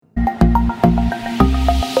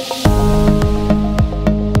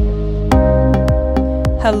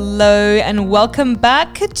Hello and welcome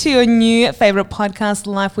back to your new favorite podcast,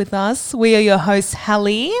 Life with Us. We are your hosts,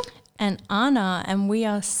 Hallie and Anna, and we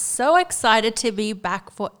are so excited to be back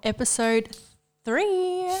for episode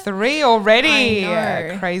 3. 3 already. I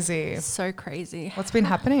know. Crazy. So crazy. What's been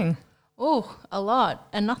happening? Oh, a lot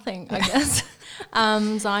and nothing, I guess.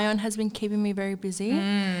 Zion has been keeping me very busy.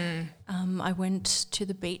 I went to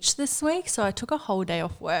the beach this week, so I took a whole day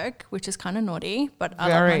off work, which is kind of naughty, but I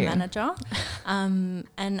love my manager. And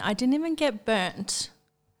I didn't even get burnt,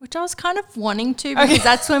 which I was kind of wanting to because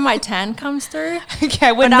that's where my tan comes through.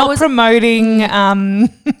 Okay, we're not promoting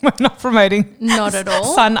not at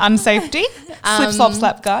all sun unsafety. Slip, slop,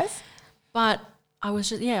 slap, guys. But I was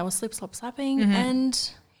just I was slip, slop, slapping,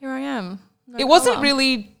 and here I am. It wasn't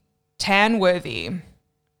really tan worthy.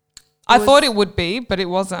 I thought it would be, but it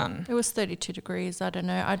wasn't. It was 32 degrees. I don't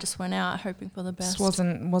know. I just went out hoping for the best. Just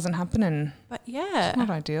wasn't happening. But yeah. It's not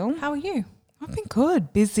ideal. How are you? I've been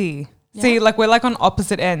good, busy. Yeah. See, like we're like on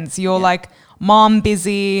opposite ends. You're like mom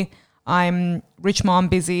busy. I'm rich mom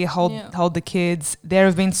busy. Hold the kids. There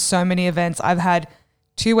have been so many events. I've had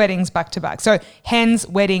 2 weddings back to back. So hen's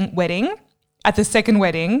wedding. At the second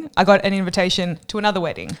wedding, I got an invitation to another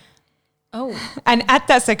wedding. Oh. And at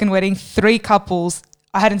that second wedding, 3 couples,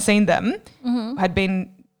 I hadn't seen them, had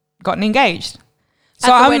gotten engaged.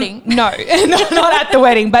 So at the wedding? No, not at the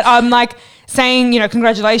wedding. But I'm like saying,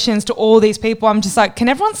 congratulations to all these people. I'm just like, can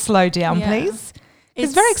everyone slow down, please?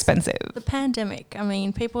 It's very expensive. The pandemic. I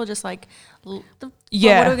mean, people are just like, what are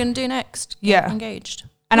we going to do next? Get engaged.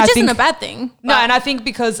 And which isn't a bad thing. No, and I think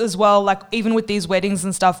because as well, like even with these weddings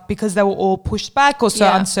and stuff, because they were all pushed back or so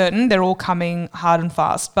uncertain, they're all coming hard and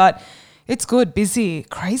fast. But it's good, busy,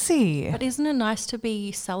 crazy. But isn't it nice to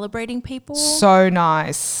be celebrating people? So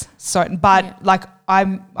nice. Like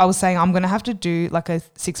I was saying, I'm going to have to do like a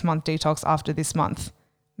 6-month detox after this month,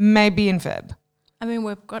 maybe in Feb. I mean,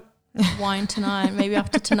 we've got wine tonight. Maybe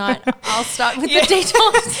after tonight, I'll start with the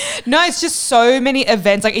detox. No, it's just so many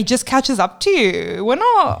events. Like it just catches up to you. We're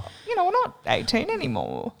not 18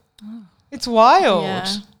 anymore. Oh. It's wild. Yeah,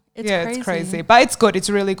 it's crazy. But it's good. It's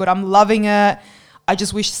really good. I'm loving it. I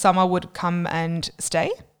just wish summer would come and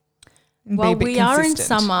stay. And well, be a bit we consistent. are in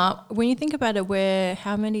summer. When you think about it, we're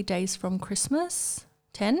how many days from Christmas?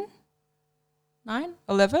 10? 9?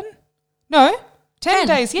 11? No, 10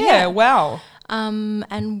 days. Yeah. Wow.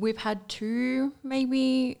 And we've had 2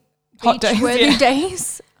 maybe hot beach-worthy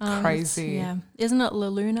days. Crazy. Yeah. Isn't it La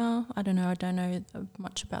Luna? I don't know. I don't know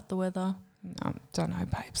much about the weather. No, don't know,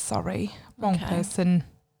 babe. Sorry. Wrong person.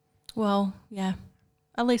 Well, yeah.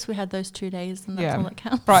 At least we had those 2 days and that's all that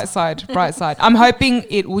counts. Bright side. I'm hoping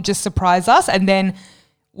it will just surprise us and then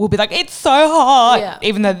we'll be like, it's so hot. Yeah.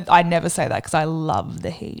 Even though I never say that because I love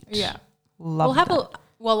the heat. Yeah. Well,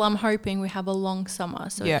 I'm hoping we have a long summer,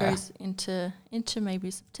 so it goes into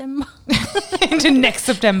maybe September. Into next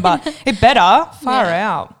September. It better. Far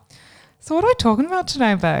out. So what are we talking about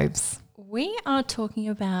today, babes? We are talking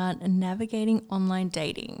about navigating online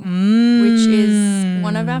dating, which is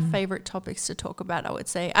one of our favorite topics to talk about, I would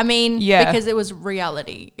say. I mean, because it was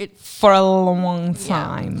reality. For a long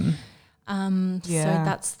time. So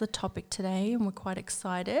that's the topic today, and we're quite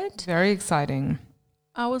excited. Very exciting.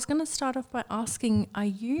 I was going to start off by asking, are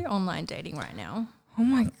you online dating right now? Oh,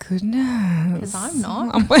 my goodness. Because I'm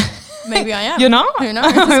not. Maybe I am. You're not? Who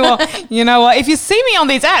knows? Well, you know what? If you see me on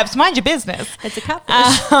these apps, mind your business. It's a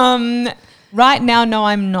catfish. Right now, no,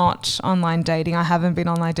 I'm not online dating. I haven't been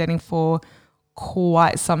online dating for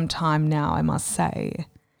quite some time now, I must say.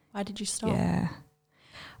 Why did you stop? Yeah.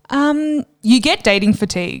 You get dating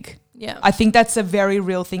fatigue. Yeah. I think that's a very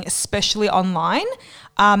real thing, especially online.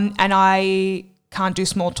 And I can't do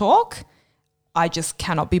small talk. I just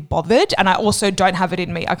cannot be bothered. And I also don't have it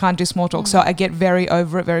in me. I can't do small talk. So I get very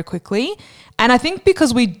over it very quickly. And I think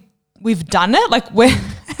because we've done it, like we're,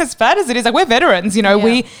 as bad as it is, like we're veterans,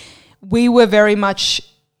 we were very much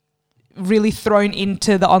really thrown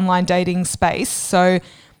into the online dating space. So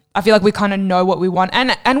I feel like we kind of know what we want.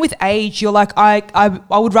 And with age, you're like, I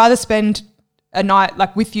would rather spend a night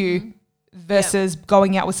like with you versus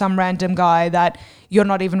going out with some random guy that you're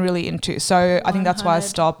not even really into. So I think that's why I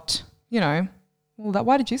stopped,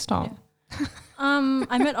 why did you stop? Yeah.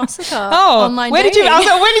 I met Oscar online dating.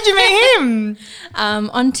 Where did you meet him?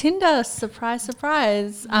 On Tinder,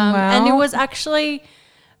 surprise. And it was actually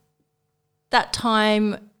that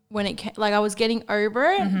time when it came, like I was getting over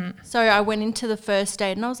it. So I went into the first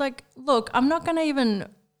date and I was like, look, I'm not going to even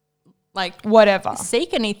like whatever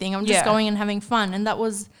seek anything. I'm just going and having fun. And that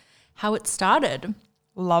was how it started.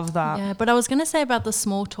 Love that. Yeah, but I was going to say about the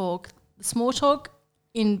small talk. Small talk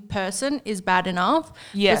in person is bad enough.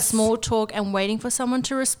 Yes. The small talk and waiting for someone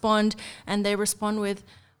to respond and they respond with,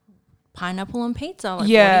 pineapple on pizza. Like,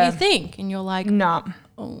 Yeah. what do you think? And you're like, No.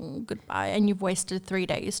 oh, goodbye. And you've wasted 3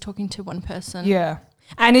 days talking to one person. Yeah.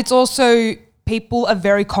 And it's also people are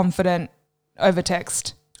very confident over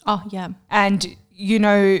text. Oh, yeah. And, you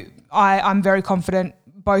know, I'm very confident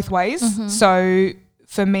both ways. Mm-hmm. So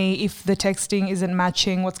for me, if the texting isn't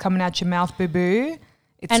matching what's coming out your mouth, boo-boo,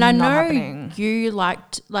 it's And I not know happening. you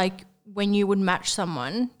liked, like, when you would match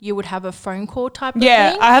someone, you would have a phone call type of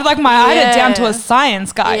Yeah, thing. I have I had it down to Yeah. a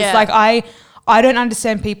science, guys. Yeah. Like I don't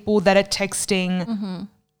understand people that are texting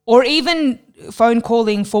or even phone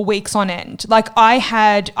calling for weeks on end. Like I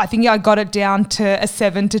think I got it down to a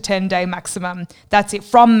 7 to 10 day maximum. That's it.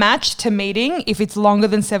 From match to meeting, if it's longer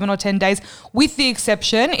than 7 or 10 days, with the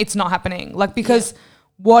exception, it's not happening. Like because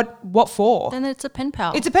what for? Then it's a pen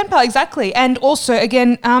pal. It's a pen pal, exactly. And also,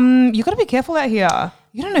 again, you got to be careful out here.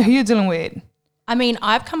 You don't know who you're dealing with. I mean,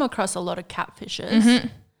 I've come across a lot of catfishes. Mm-hmm.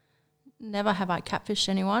 Never have I catfished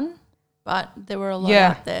anyone, but there were a lot Yeah.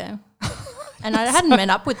 out there. And I hadn't met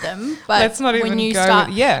up with them. But Let's not when even you go-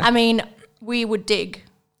 start, yeah. I mean, we would dig.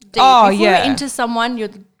 Oh, if we yeah. were into someone,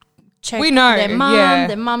 you'd check We know, their mum, yeah,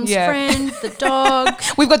 their mum's yeah. friend, the dog.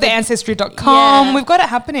 We've got the ancestry.com. Yeah. We've got it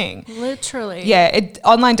happening. Literally. Yeah,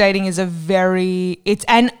 online dating is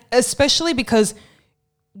and especially because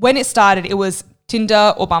when it started, it was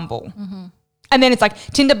Tinder or Bumble. Mm-hmm. And then it's like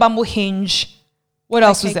Tinder, Bumble, Hinge. What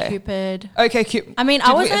else was there? Cupid. Okay, cute. I mean,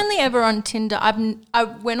 I was only ever on Tinder. I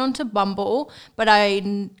went on to Bumble, but I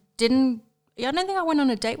don't think I went on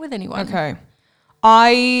a date with anyone. Okay.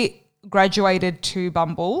 I graduated to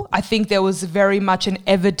Bumble. I think there was very much an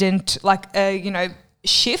evident,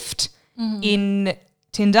 shift in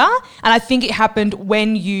Tinder. And I think it happened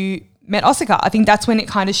when you met Oscar. I think that's when it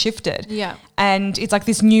kind of shifted. Yeah. And it's like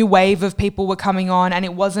this new wave of people were coming on and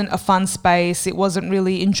it wasn't a fun space. It wasn't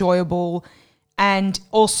really enjoyable. And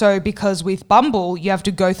also because with Bumble, you have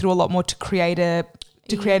to go through a lot more to create a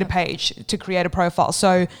page, to create a profile.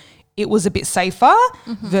 So it was a bit safer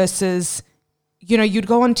versus, you'd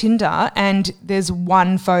go on Tinder and there's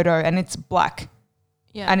one photo and it's black.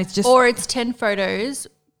 Yeah. And it's just... Or it's 10 photos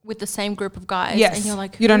with the same group of guys. Yes. And you're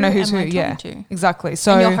like, you don't know who's who's who. am I Yeah, talking to? exactly.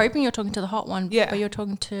 So And you're hoping you're talking to the hot one, Yeah. but you're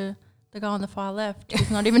talking to the guy on the far left who's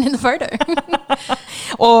not even in the photo.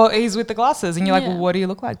 or he's with the glasses and you're like, Yeah. well, what do you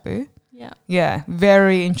look like, boo? Yeah. Yeah,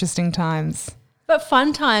 very interesting times. But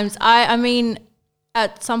fun times. I mean,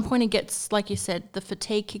 at some point it gets, like you said, the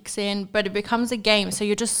fatigue kicks in, but it becomes a game. So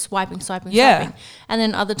you're just swiping. Yeah. And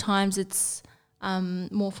then other times it's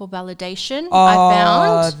more for validation. Oh, I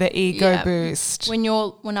found the ego Yeah. boost.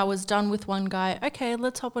 when I was done with one guy, okay,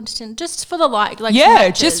 let's hop onto Tinder just for the like Yeah,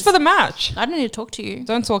 matches. just for the match. I don't need to talk to you.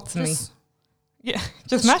 Don't talk to me. Just- Yeah,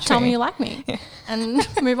 just match tell me me. you like me and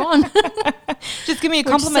move on. Just give me a Which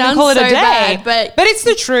compliment and sounds call it a so day. bad, but- it's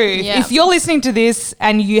the truth. Yeah. If you're listening to this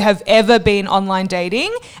and you have ever been online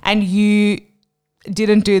dating and you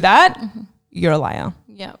didn't do that, you're a liar.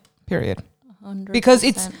 Yeah. Period. 100%. Because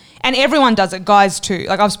and everyone does it, guys too.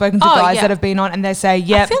 Like I've spoken to Oh, guys yeah. that have been on and they say, I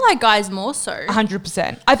yeah, feel like guys more so.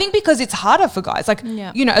 100%. I think because it's harder for guys. Like,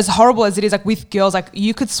 Yeah. as horrible as it is, like with girls, like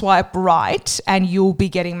you could swipe right and you'll be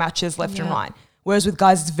getting matches left and Yeah. right. Whereas with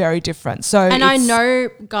guys, it's very different. So And I it's- know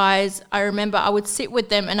guys, I remember I would sit with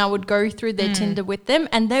them and I would go through their Tinder with them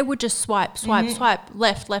and they would just swipe, swipe,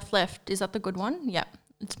 left. Is that the good one? Yeah.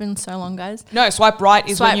 It's been so long, guys. No, swipe right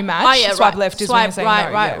is when you match. Oh, yeah, swipe right. left is when you're saying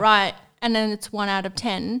no. Right. And then it's 1 out of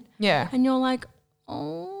 10. Yeah. And you're like,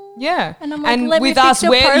 oh. Yeah. And I'm like, let me with fix us,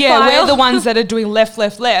 your we're profile. the ones that are doing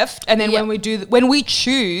left. And then Yeah. when we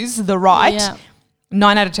choose the right, Yeah.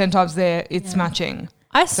 9 out of 10 times there, it's matching.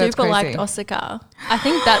 I So it's super liked crazy. Oscar. I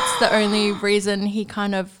think that's the only reason he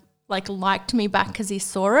kind of liked me back because he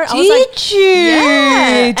saw it. I was like, Did you?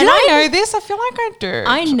 Yeah. Did And I I- know this? I feel like I do.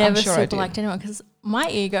 I never I'm sure I super did. liked anyone because my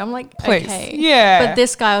ego, I'm like, Please. okay. Yeah. But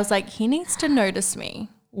this guy, I was like, he needs to notice me.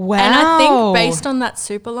 Wow. And I think based on that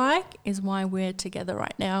super like is why we're together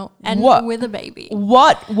right now and What? with a baby.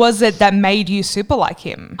 What was it that made you super like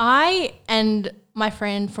him? I and my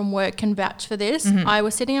friend from work can vouch for this. Mm-hmm. I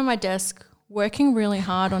was sitting at my desk working really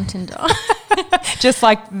hard on Tinder. Just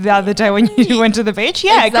like the other day when you went to the beach?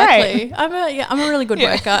 Yeah, great. exactly. I'm a really good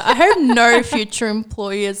worker. I hope no future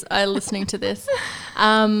employers are listening to this.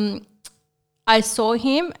 I saw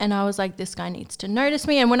him and I was like, this guy needs to notice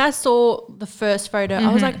me. And when I saw the first photo,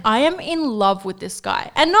 I was like, I am in love with this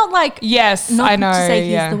guy. And not like, Yes, not I know. to say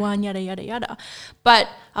he's yeah. the one, yada, yada, yada. But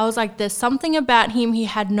I was like, there's something about him. He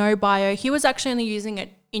had no bio. He was actually only using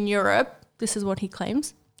it in Europe. This is what he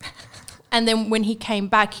claims. And then when he came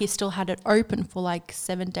back, he still had it open for like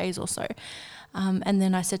 7 days or so. And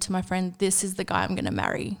then I said to my friend, this is the guy I'm going to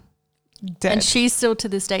marry. Dead. And she still to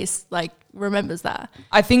this day like remembers that.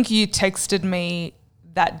 I think you texted me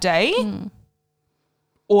that day Hmm.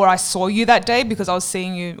 or I saw you that day because I was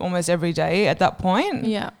seeing you almost every day at that point.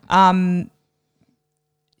 Yeah.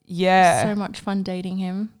 Yeah. So much fun dating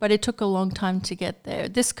him, but it took a long time to get there.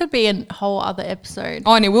 This could be a whole other episode.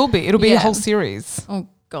 Oh, and it will be. It'll be a Yeah. whole series. Oh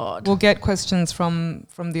God. We'll get questions from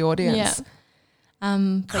the audience. Yeah. But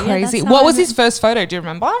yeah, Crazy. that's how What I was met- his first photo? Do you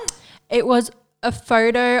remember? It was a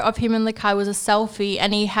photo of him and Lakai. Was a selfie,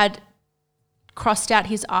 and he had crossed out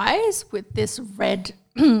his eyes with this red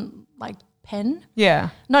like pen. Yeah.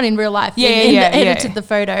 Not in real life. Yeah, in yeah, the yeah. edited the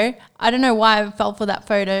photo. I don't know why I fell for that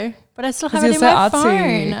photo, but I still have Because it you're in so my artsy.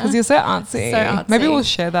 phone. Because you're so artsy. So artsy. Maybe we'll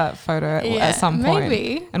share that photo Yeah, at some point.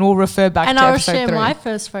 maybe. And we'll refer back And to I'll episode share 3. my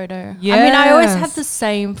first photo. I mean, I always Yes. have the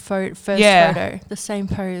same first Yeah. photo, the same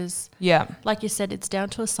pose. Yeah. Like you said, it's down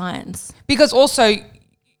to a science. Because also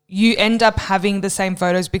you end up having the same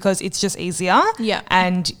photos because it's just easier. Yeah.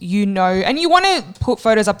 And you know, and you want to put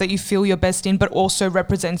photos up that you feel you're best in, but also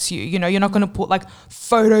represents you. You know, you're not going to put like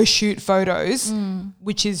photo shoot photos,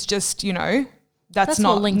 which is just, you know, that's That's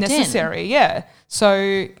all not LinkedIn. necessary. Yeah.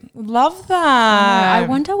 So love that. I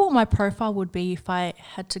wonder what my profile would be if I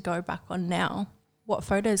had to go back on now. What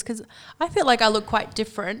photos? Because I feel like I look quite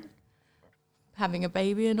different having a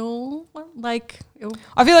baby and all. Like,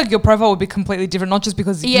 I feel like your profile would be completely different, not just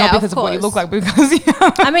because Yeah, not because of of what you course. look like, but because you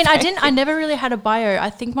I mean, I never really had a bio. I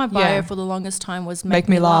think my bio Yeah. for the longest time was make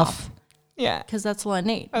me laugh. Yeah. because that's all I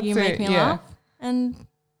need. That's You make it, me yeah. laugh and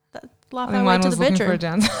laugh I think our way mine to was the looking for a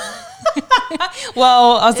bedroom. dance.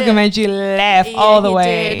 Well, I was thinking made you laugh Yeah, all the you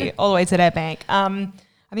way, did. all the way to that bank. I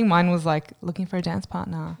think mine was like looking for a dance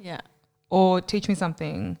partner Yeah. or teach me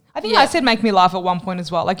something. I think Yeah. I said make me laugh at one point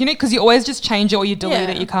as well. Like, you know, because you always just change it or you delete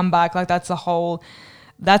Yeah. it, you come back. Like that's a whole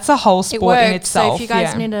It sport in works. itself. So if you guys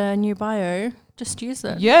yeah. need a new bio, just use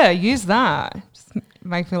it. Yeah, use that. Just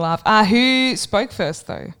make me laugh. Who spoke first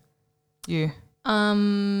though? You.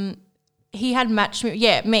 He had matched me.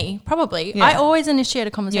 Yeah, me, probably. Yeah. I always initiate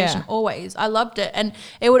a conversation, Yeah. always. I loved it. And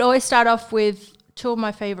it would always start off with two of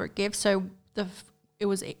my favorite gifts. So it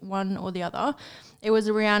was one or the other. It was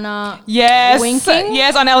Rihanna Yes. winking.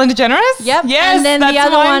 Yes, on Ellen DeGeneres. Yep. Yes. And then the that's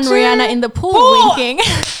other mine one, too. Rihanna in the pool Pool. winking.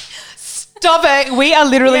 Stop it. We are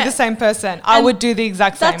literally Yeah. the same person. I And would do the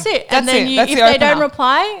exact same. That's it. That's And then it. you, That's if the they don't opener.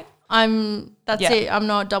 reply, that's Yeah. it. I'm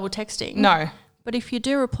not double texting. No. But if you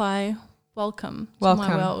do reply, welcome, Welcome. to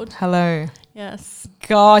my world. Hello. Yes.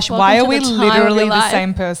 Gosh, Welcome why to are we the time of literally your the life.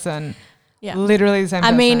 same person? Yeah. Literally the same I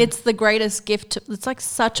person. mean, it's the greatest gift. It's like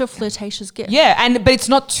such a flirtatious gift. yeah, but it's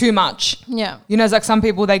not too much. Yeah. You know, it's like some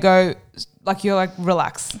people, they go, like, you're like,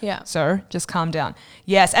 relax. Yeah. Sir, just calm down.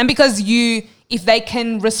 Yes. And because if they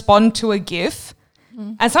can respond to a GIF,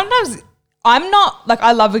 and sometimes I'm not, like,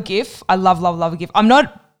 I love a GIF. I love a GIF. I'm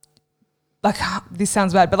not, like, this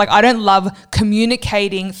sounds bad, but like, I don't love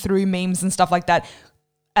communicating through memes and stuff like that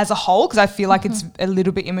as a whole because I feel like it's a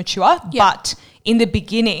little bit immature. Yeah. But in the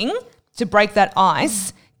beginning, to break that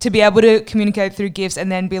ice, to be able to communicate through gifs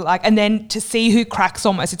and then be like, and then to see who cracks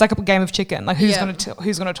almost. It's like a game of chicken, like who's Yeah.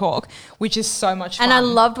 who's gonna talk, which is so much fun. And I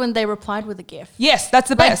loved when they replied with a gift. Yes, that's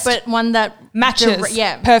the Like, best. but one that Matches,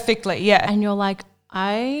 yeah. perfectly. Yeah, And you're like,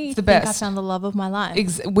 I the think I best. found the love of my life.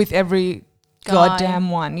 with every Guy. goddamn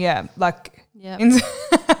one. Yeah, like Yep.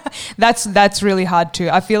 that's really hard too.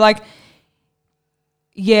 I feel like.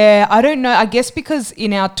 Yeah, I don't know. I guess because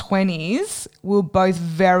in our 20s, we're both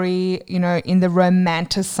very, you know, in the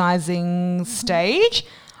romanticizing stage.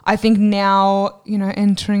 I think now, you know,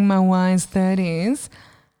 entering my wise 30s.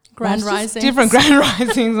 Grand that's just risings. Different grand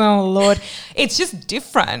risings. Oh, Lord. It's just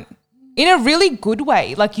different in a really good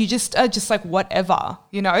way. Like you just are just like whatever,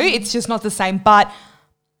 you know, it's just not the same. But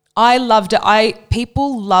I loved it.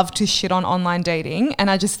 People love to shit on online dating. And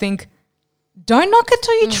I just think, don't knock it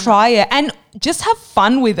till you try it and just have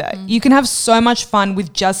fun with it. You can have so much fun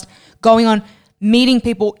with just going on, meeting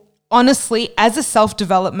people. Honestly, as a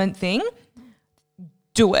self-development thing,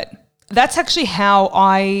 do it. That's actually how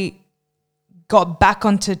I got back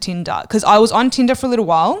onto Tinder because I was on Tinder for a little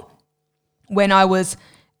while when I was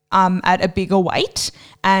at a bigger weight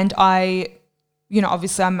and you know,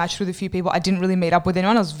 obviously I matched with a few people. I didn't really meet up with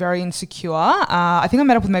anyone. I was very insecure. I think I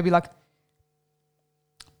met up with maybe like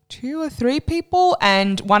 2 or 3 people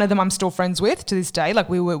and one of them I'm still friends with to this day. Like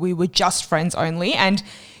we were just friends only. And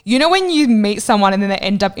you know when you meet someone and then they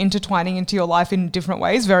end up intertwining into your life in different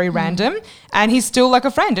ways, very random, and he's still like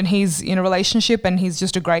a friend and he's in a relationship and he's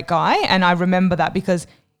just a great guy. And I remember that because,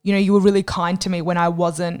 you know, you were really kind to me when I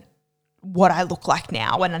wasn't what I look like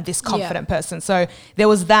now and I'm this confident person. So there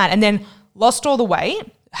was that. And then lost all the weight,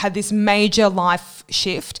 had this major life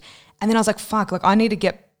shift. And then I was like, fuck, like I need to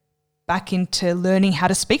get back into learning how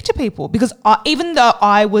to speak to people because even though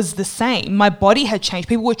I was the same, my body had changed.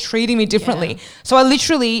 People were treating me differently. Yeah. So I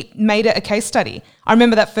literally made it a case study. I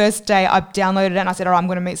remember that first day I downloaded it and I said, all right, I'm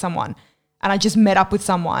going to meet someone. And I just met up with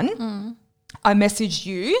someone. I messaged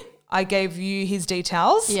you. I gave you his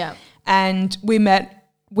details. Yeah. And we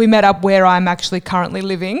met up where I'm actually currently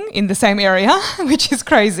living in the same area, which is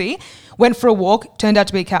crazy. Went for a walk, turned out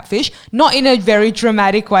to be a catfish. Not in a very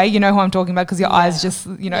dramatic way. You know who I'm talking about because your eyes just,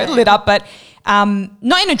 lit up. But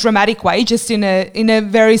not in a dramatic way, just in a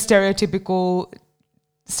very stereotypical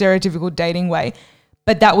dating way.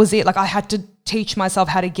 But that was it. Like I had to teach myself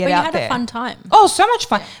how to get out there. But you had a fun time. Oh, so much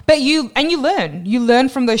fun. But you learn. You learn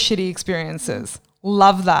from those shitty experiences.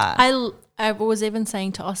 Love that. I was even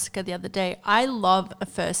saying to Oscar the other day, I love a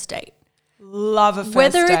first date. Love a first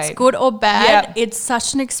Whether date. it's good or bad, Yep. it's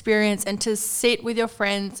such an experience. And to sit with your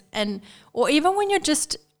friends or even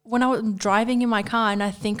when I was driving in my car and I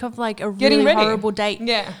think of like a Getting really ready. horrible date,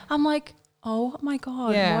 Yeah. I'm like, oh my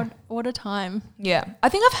God, Yeah. what a time. Yeah. I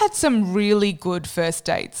think I've had some really good first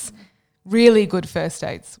dates. Really good first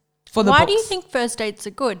dates for the Why books. do you think first dates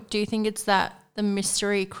are good? Do you think it's that the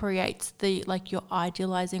mystery creates you're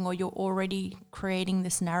idealizing or you're already creating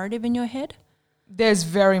this narrative in your head? There's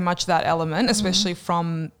very much that element, especially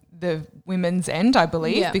from the women's end, I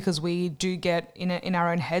believe, Yeah. because we do get in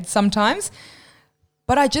our own heads sometimes.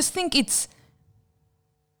 But I just think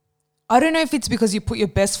I don't know if it's because you put your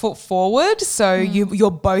best foot forward, so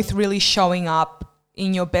you're both really showing up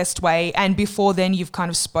in your best way, and before then you've kind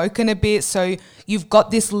of spoken a bit, so you've got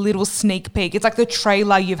this little sneak peek. It's like the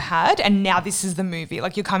trailer you've had, and now this is the movie.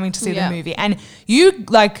 Like you're coming to see the movie, and you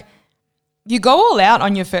go all out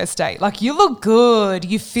on your first date. Like you look good,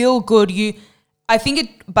 you feel good.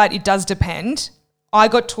 But it does depend. I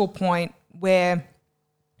got to a point where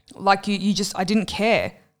like I didn't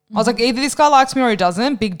care. I was like, either this guy likes me or he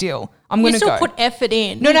doesn't, big deal. I'm going to go. You still put effort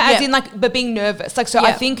in. No, Yeah. as in like, but being nervous. Like, so I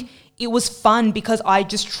Yeah. think it was fun because I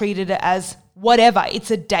just treated it as whatever.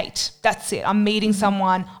 It's a date. That's it. I'm meeting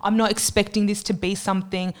someone. I'm not expecting this to be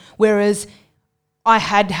something. Whereas I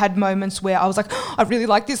had moments where I was like, oh, I really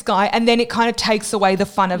like this guy. And then it kind of takes away the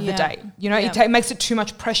fun of the Yeah. date. You know, Yeah. it makes it too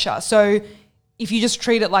much pressure. So if you just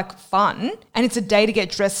treat it like fun and it's a day to get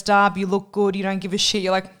dressed up, you look good, you don't give a shit.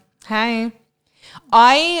 You're like, hey,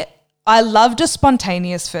 I loved a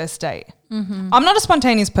spontaneous first date. I'm not a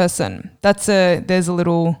spontaneous person. There's a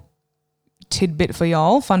little tidbit for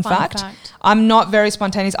y'all. Fun fact. I'm not very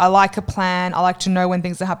spontaneous. I like a plan. I like to know when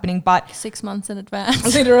things are happening, but 6 months in advance.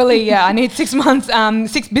 literally, yeah, I need 6 months,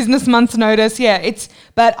 6 business months notice. Yeah,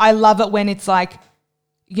 but I love it when it's like,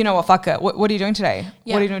 you know what, fuck it. What are you doing today?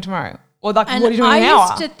 Yeah. What are you doing tomorrow? Or like, And what are you doing in an I hour?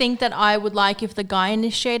 used to think that I would like if the guy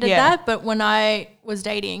initiated Yeah. that, but when I was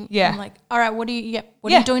dating, Yeah. I'm like, all right, what are you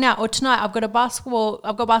Yeah. doing now? Or tonight, I've got basketball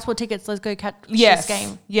tickets. Let's go catch Yes, this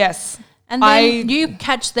game. yes. And then you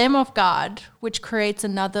catch them off guard, which creates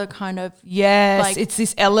another kind of Yes, like- it's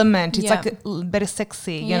this element. It's Yeah. like a bit of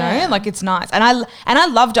sexy, you Yeah. know? Like it's nice. And I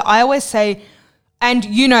loved it. I always say, and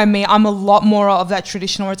you know me, I'm a lot more of that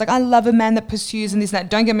traditional where it's like, I love a man that pursues and this and that.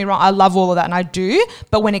 Don't get me wrong, I love all of that and I do.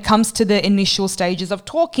 But when it comes to the initial stages of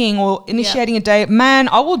talking or initiating a date, man,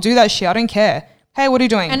 I will do that shit. I don't care. Hey, what are you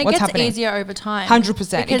doing? and it What's gets happening? easier over time.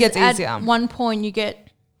 100%. It Because gets at easier. one point you get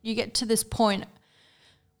to this point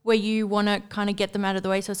where you want to kind of get them out of the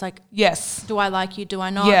way. So it's like, Yes. do I like you? Do I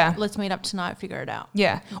not? Yeah. Let's meet up tonight, figure it out.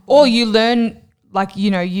 Yeah. Or you learn, like, you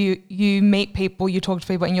know, you meet people, you talk to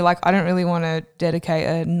people and you're like, I don't really want to dedicate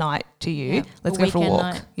a night to you. Yeah. Let's A go for a weekend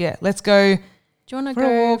walk. night. Yeah. Let's go. Do you want to For a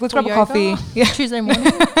go walk, let's for grab a yoga coffee. Yeah. Tuesday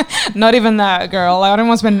morning Not even that, girl. Like, I don't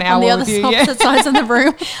want to spend an on hour the other with you. opposite sides of the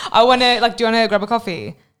room? I want to, like, do you want to grab a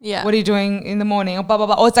coffee? Yeah. What are you doing in the morning? Or blah, blah,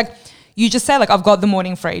 blah. Or it's like, you just say, like, I've got the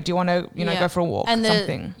morning free. Do you want to, Yeah. go for a walk? And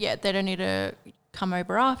something. Yeah, they don't need to come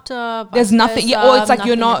over after. There's vice nothing. Yeah. versa, Or it's like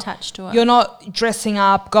you're nothing not, attached to it. you're not dressing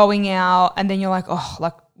up, going out, and then you're like, oh,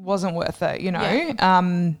 like, wasn't worth it, you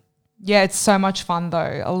know? Yeah, it's so much fun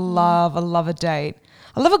though. I love a date.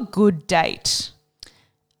 I love a good date.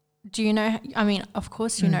 Do you know? I mean, of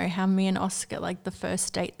course, you know how me and Oscar, like the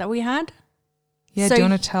first date that we had. Yeah, So do you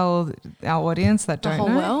want to tell our audience that the don't whole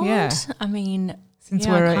know? world. Yeah, I mean, since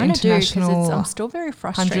yeah, we're I an kinda do, 'cause international I'm still very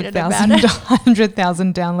frustrated 100,000 about it.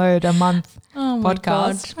 100,000 download a month Oh my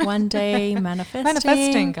podcast. god! One day manifesting.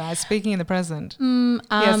 Manifesting, guys. Speaking in the present. Mm,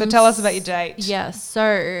 Yeah, so tell us about your date. Yeah,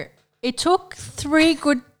 so it took 3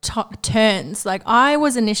 good turns. Like I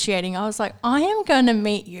was initiating. I was like, I am going to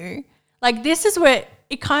meet you. Like this is where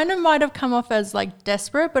it kind of might have come off as like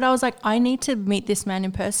desperate, but I was like, I need to meet this man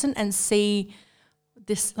in person and see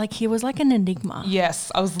this. Like he was like an enigma.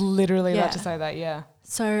 Yes, I was literally Yeah. about to say that. Yeah.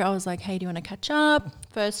 So I was like, hey, do you want to catch up?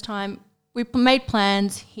 First time, we made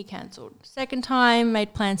plans, he cancelled. Second time,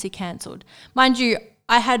 made plans, he cancelled. Mind you,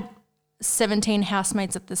 I had 17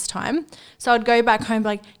 housemates at this time. So I'd go back home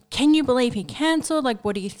like, can you believe he cancelled? Like,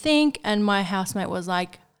 what do you think? And my housemate was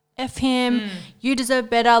like, F him, you deserve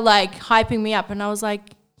better, like hyping me up. And I was like,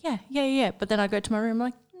 yeah. But then I go to my room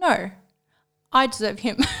like, no, I deserve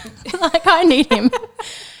him. Like, I need him.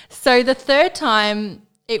 So the third time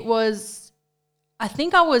it was a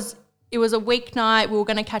weeknight. We were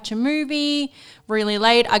going to catch a movie really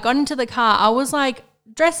late. I got into the car. I was like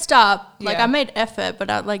dressed up. Like I made effort,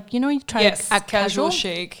 but I like, you try to act casual.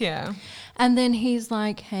 Chic, yeah. And then he's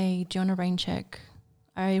like, hey, do you want a rain check?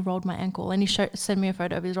 I rolled my ankle, and he sent me a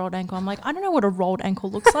photo of his rolled ankle. I'm like, I don't know what a rolled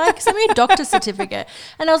ankle looks like. Send me a doctor's certificate.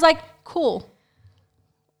 And I was like, cool.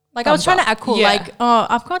 Like, I was trying to act cool. Yeah. Like, oh,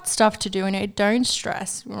 I've got stuff to do in it. Don't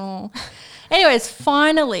stress. Oh. Anyways,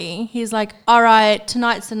 finally, he's like, all right,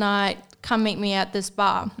 tonight's the night. Come meet me at this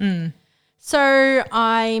bar. So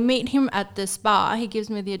I meet him at this bar. He gives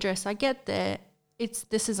me the address. I get there.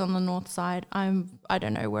 This is on the north side. I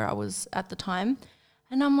don't know where I was at the time.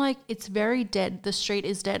 And I'm like, it's very dead. The street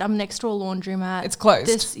is dead. I'm next to a laundromat. It's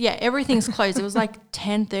closed. Everything's closed. It was like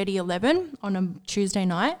 10:30, 11 on a Tuesday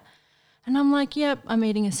night. And I'm like, yep, I'm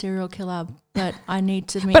eating a serial killer, but I need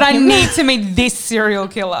to meet him. I need to meet this serial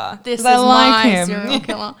killer. This is my serial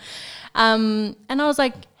killer. And I was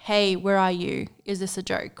like, hey, where are you? Is this a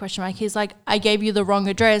joke? Question mark. He's like, I gave you the wrong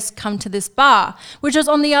address. Come to this bar, which was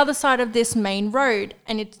on the other side of this main road.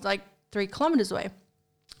 And it's like 3 kilometers away.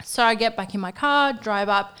 So I get back in my car, drive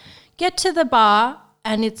up, get to the bar,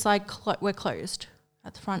 and it's like we're closed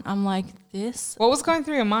at the front. I'm like, this? What was going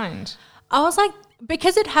through your mind? I was like,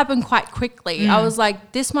 because it happened quite quickly, I was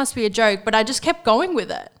like, this must be a joke, but I just kept going with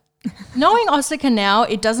it. Knowing Osaka now,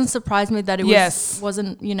 it doesn't surprise me that it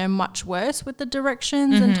wasn't much worse with the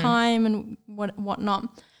directions and time and whatnot.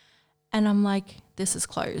 And I'm like, this is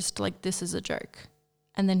closed. Like, this is a joke.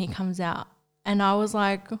 And then he comes out, and I was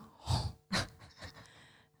like,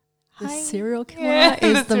 the serial killer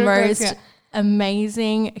is the most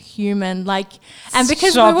amazing human. Like, and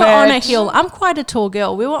because we were on a hill, I'm quite a tall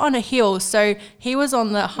girl. We were on a hill, so he was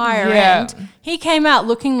on the higher end. He came out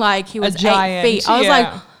looking like he was 8 feet. I was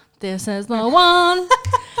like, this is the one.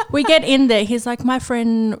 We get in there. He's like, my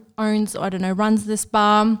friend runs this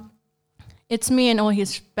bar. It's me and all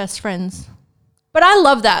his best friends. But I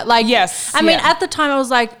love that. Like, I mean, at the time I was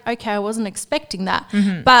like, okay, I wasn't expecting that.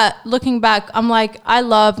 But looking back, I'm like, I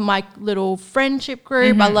love my little friendship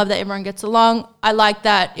group. I love that everyone gets along. I like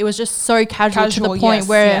that. It was just so casual to the point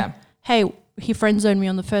where, hey, he friend zoned me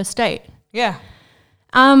on the first date. Yeah.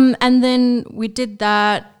 And then we did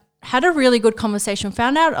that, had a really good conversation,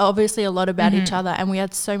 found out obviously a lot about each other, and we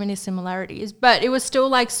had so many similarities. But it was still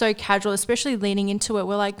like so casual, especially leading into it.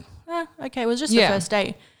 We're like, okay, it was just the first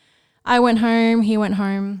date. I went home, he went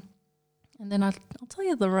home, and then I'll tell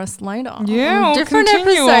you the rest later. Yeah, different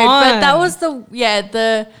episode. But that was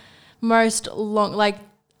the most long, like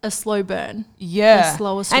a slow burn. Yeah. The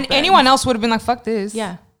slowest and burn. anyone else would have been like, fuck this.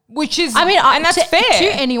 Yeah. Which is, and that's fair.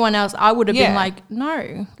 To anyone else, I would have been like,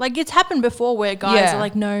 no. Like, it's happened before where guys are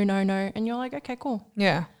like, no. And you're like, okay, cool.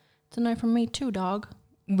 Yeah. It's a no from me too, dog.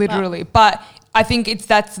 Literally. But I think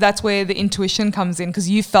that's where the intuition comes in, because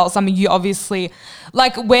you felt something. You obviously,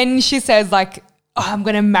 like when she says like, oh, I'm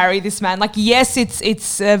going to marry this man. Like, yes,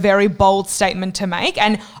 it's a very bold statement to make.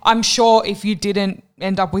 And I'm sure if you didn't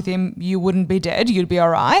end up with him, you wouldn't be dead. You'd be all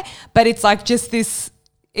right. But it's like just this,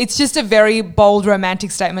 it's just a very bold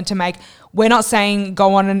romantic statement to make. We're not saying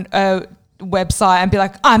go on a website and be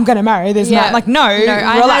like, I'm going to marry this man. Like, no,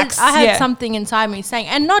 relax. I had something inside me saying,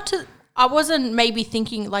 and not to, I wasn't maybe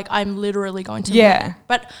thinking like I'm literally going to meet him,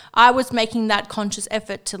 but I was making that conscious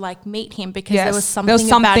effort to like meet him because there was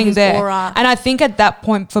something about his aura. And I think at that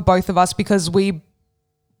point for both of us, because we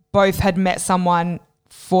both had met someone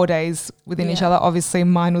 4 days within each other. Obviously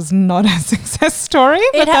mine was not a success story.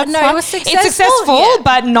 It was successful. It's successful,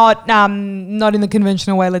 but not in the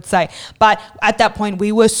conventional way, let's say. But at that point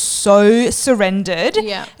we were so surrendered,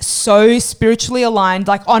 so spiritually aligned,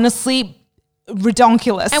 like honestly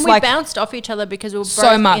redonkulous. And we bounced off each other because we were both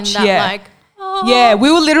so much, in that like, yeah, we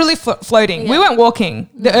were literally floating. We weren't walking.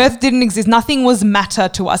 The earth didn't exist. Nothing was matter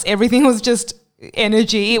to us. Everything was just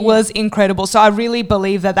energy. It was incredible. So I really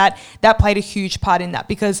believe that played a huge part in that,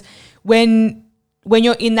 because when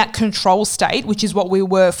you're in that control state, which is what we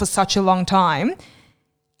were for such a long time,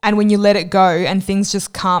 and when you let it go and things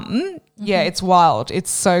just come, it's wild.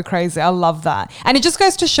 It's so crazy. I love that. And it just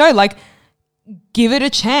goes to show, like, give it a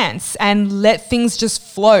chance and let things just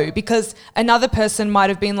flow, because another person might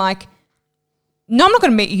have been like, no, I'm not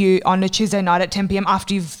going to meet you on a Tuesday night at 10 p.m.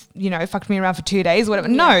 after you've, fucked me around for 2 days, whatever.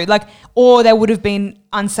 Yeah. No, like, or they would have been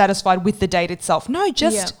unsatisfied with the date itself. No,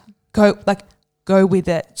 just go with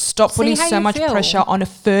it. Stop putting how so you much feel. pressure on a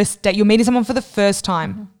first date. You're meeting someone for the first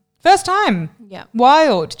time. Mm-hmm. First time. Yeah.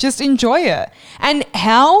 Wild. Just enjoy it. And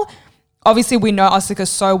obviously we know Osika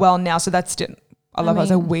so well now, so that's still, I love how I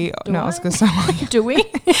say we know Osika so well. Do we?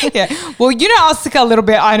 Yeah. Well, you know Osika a little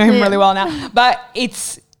bit. I know him really well now. But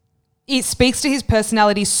it speaks to his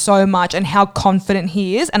personality so much and how confident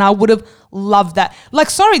he is. And I would have loved that. Like,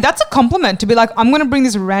 sorry, that's a compliment to be like, I'm going to bring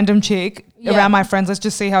this random chick around my friends. Let's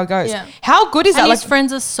just see how it goes. Yeah. How good is And that? his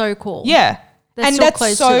friends are so cool. Yeah. They're and still that's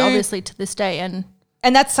close so, to, obviously, to this day. And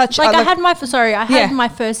that's such I had my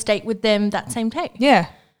first date with them that same day. Yeah.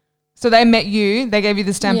 So they met you. They gave you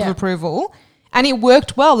the stamp of Yeah. approval. And it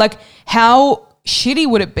worked well. Like, how shitty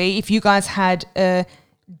would it be if you guys had a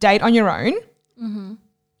date on your own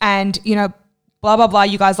and, blah, blah, blah,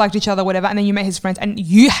 you guys liked each other, whatever, and then you met his friends and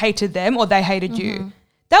you hated them or they hated you?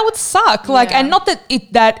 That would suck. Like, and not that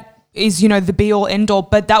that is, the be all end all,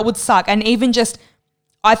 but that would suck. And even just,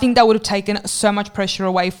 I think that would have taken so much pressure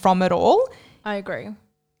away from it all. I agree.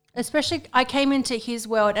 Especially, I came into his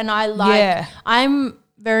world and Yeah. I'm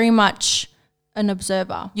very much an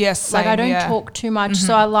observer. Yes, Like, I same, don't talk too much,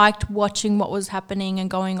 so I liked watching what was happening and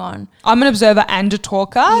going on. I'm an observer and a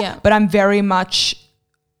talker, Yeah. but I'm very much,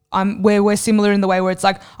 we're similar in the way where it's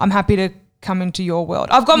like, I'm happy to come into your world.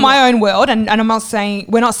 I've got my own world and I'm not saying,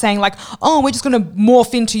 we're not saying like, oh, we're just going to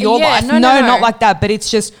morph into your life. No, not like that. But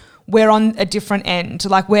it's just, we're on a different end.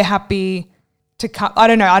 Like, we're happy to come. I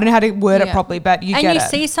don't know how to word it properly, but you get it. And you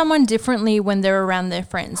see someone differently when they're around their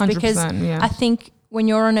friends. 100%, because yeah. I think when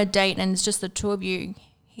you're on a date and it's just the two of you,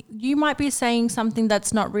 you might be saying something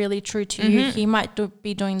that's not really true to you. He might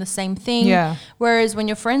be doing the same thing. Yeah. Whereas when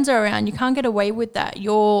your friends are around, you can't get away with that.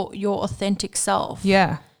 Your authentic self.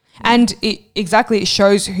 Yeah. And it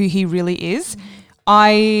shows who he really is.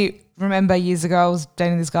 I remember years ago I was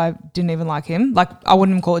dating this guy, didn't even like him. Like, I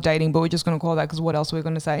wouldn't even call it dating, but we're just going to call it that because what else are we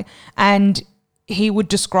going to say? And he would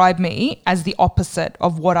describe me as the opposite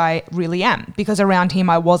of what I really am because around him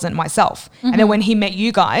I wasn't myself. And then when he met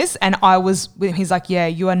you guys and I was with him, he's like, yeah,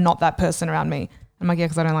 you are not that person around me. I'm like, yeah,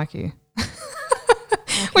 because I don't like you.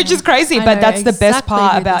 Which is crazy, but that's the best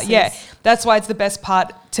part about, that's why it's the best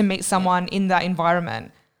part to meet someone in that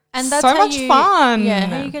environment. And that's so much fun. Yeah,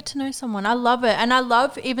 how you get to know someone. I love it. And I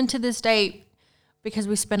love, even to this day, because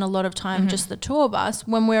we spend a lot of time, just the two of us,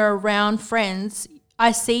 when we're around friends,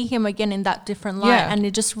 I see him again in that different light and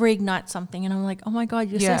it just reignites something. And I'm like, oh my God,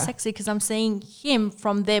 you're so sexy because I'm seeing him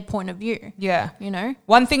from their point of view. Yeah. You know?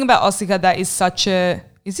 One thing about Osika that is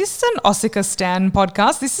is this an Osika Stan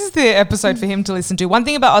podcast? This is the episode for him to listen to. One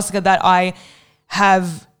thing about Osika that I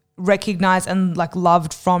have recognized and like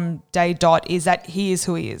loved from day dot is that he is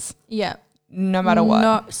who he is. Yeah. No matter what.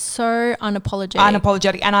 Not so unapologetic.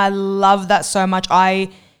 Unapologetic. And I love that so much.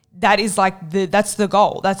 That is like that's the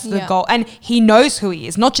goal. That's the goal. And he knows who he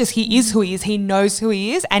is. Not just he is who he is. He knows who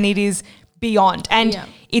he is and it is beyond. And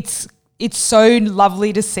it's so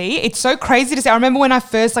lovely to see. It's so crazy to see. I remember when I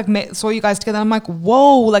first saw you guys together, I'm like,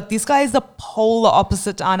 whoa, like this guy is the polar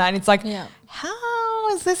opposite to Anna. And it's like, how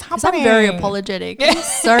is this happening? I'm very apologetic.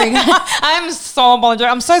 Sorry. I'm so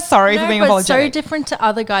apologetic. I'm so sorry for being apologetic. So different to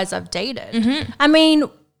other guys I've dated. I mean,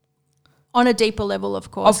 on a deeper level, of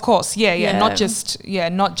course. Of course, yeah. Not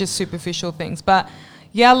just superficial things. But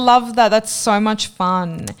yeah, I love that. That's so much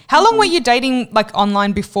fun. How long were you dating like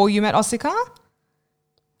online before you met Osika?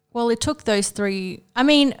 Well, it took those a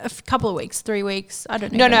couple of weeks, 3 weeks. I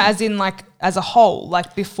don't know. No, as in like as a whole,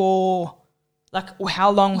 like before, like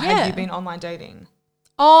how long had you been online dating?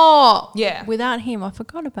 Oh, yeah. Without him, I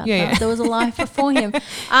forgot about that. Yeah. There was a life before him.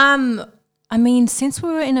 Since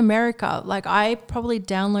we were in America, like I probably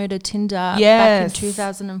downloaded Tinder back in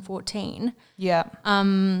 2014. Yeah.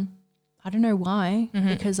 I don't know why,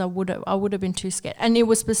 because I would have been too scared. And it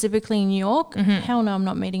was specifically in New York. Hell no, I'm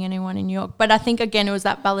not meeting anyone in New York. But I think again it was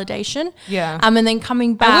that validation. Yeah. And then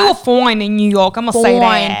coming back. And we were fine in New York. I'm gonna say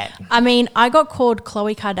that. I got called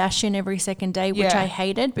Khloe Kardashian every second day, which I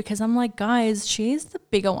hated because I'm like, guys, she's the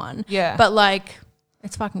bigger one. Yeah. But like,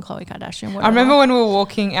 it's fucking Khloe Kardashian. Whatever. I remember when we were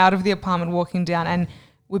walking out of the apartment, walking down, and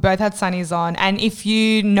we both had sunnies on. And if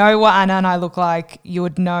you know what Anna and I look like, you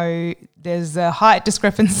would know there's a height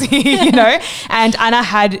discrepancy, you know. And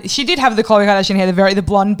Anna she did have the Khloe Kardashian hair, the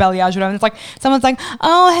blonde balayage, whatever. And it's like someone's like,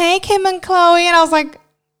 "Oh, hey, Kim and Khloe," and I was like,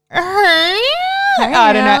 "Hey."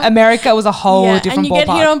 I don't know. America was a whole different and you ballpark.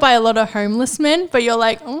 get hit on by a lot of homeless men, but you're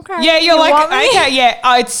like, okay. Yeah, you're you like, want me? okay, yeah.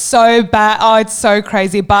 Oh, it's so bad. Oh, it's so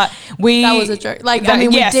crazy. But That was a joke. Like, I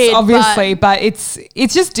mean, yes, we did, obviously, but it's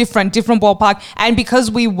just different ballpark. And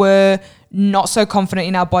because we were not so confident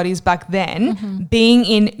in our bodies back then, being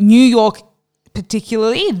in New York,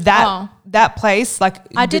 particularly that place, like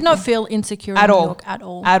I did not feel insecure in New York at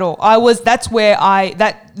all. At all. That's where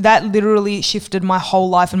that literally shifted my whole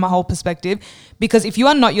life and my whole perspective, because if you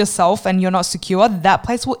are not yourself and you're not secure, that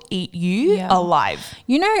place will eat you alive.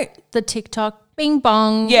 You know the TikTok bing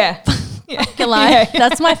bong. Yeah.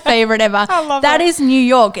 That's my favorite ever. I love that it. is New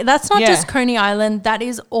York. That's not Yeah. just Coney Island. That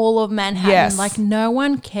is all of Manhattan. Yes. Like no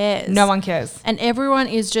one cares. No one cares. And everyone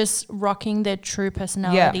is just rocking their true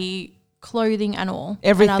personality, clothing and all.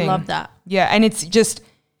 Everything. And I love that. Yeah, and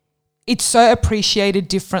it's so appreciated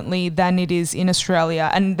differently than it is in Australia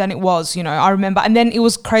and than it was, I remember. And then it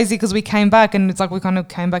was crazy because we came back and it's like we kind of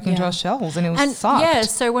came back into our shells and it was sucked. Yeah,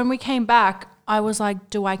 so when we came back, I was like,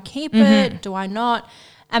 do I keep it? Do I not?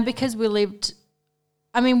 And because we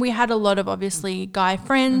had a lot of obviously guy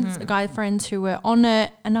friends who were on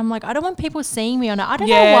it, and I'm like, I don't want people seeing me on it. I don't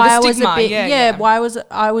know why I was a bit why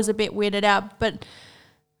I was a bit weirded out, but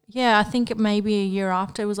yeah, I think maybe a year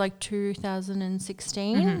after, it was like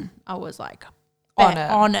 2016, I was like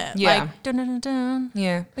on it. Yeah. Like dun, dun, dun, dun.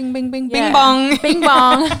 Yeah. Bing, bing, bing, Yeah. bing, bong. Bing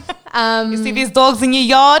bong. You see these dogs in your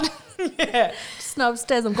yard? Yeah. Just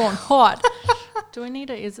upstairs, I'm going hot. Do I need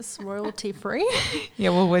it? Is this royalty free? Yeah,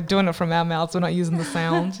 well, we're doing it from our mouths. We're not using the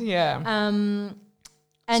sound. Yeah. And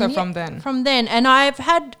so from then, and I've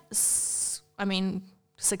had,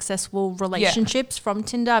 successful relationships from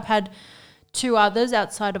Tinder. I've had 2 others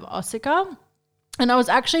outside of Osaka. And I was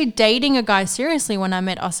actually dating a guy seriously when I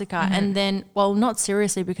met Osaka. And then, well, not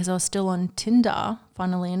seriously because I was still on Tinder,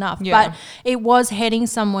 funnily enough. Yeah. But it was heading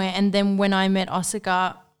somewhere. And then when I met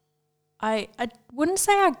Osaka, I wouldn't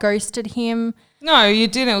say I ghosted him. No, you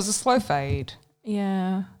didn't. It was a slow fade.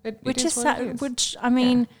 Yeah. It Which is is what it sad.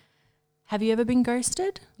 is. Have you ever been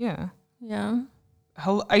ghosted? Yeah. Yeah.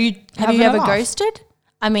 Are you? Have you ever ghosted?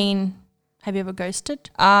 Have you ever ghosted?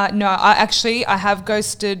 No, I have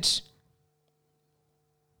ghosted.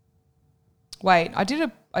 Wait, I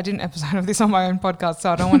did an episode of this on my own podcast,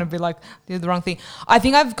 so I don't want to be like did the wrong thing. I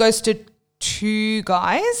think I've ghosted 2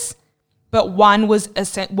 guys, but one was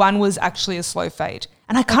actually a slow fade,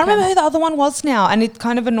 and I can't remember who the other one was now, and it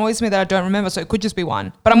kind of annoys me that I don't remember. So it could just be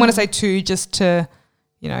one, but I'm going to say 2 just to,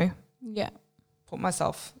 put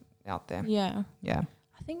myself out there. Yeah. Yeah.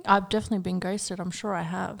 I think I've definitely been ghosted. I'm sure I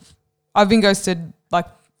have. I've been ghosted like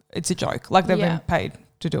it's a joke, like they've Yeah. been paid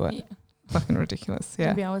to do it. Yeah. Fucking ridiculous. Yeah.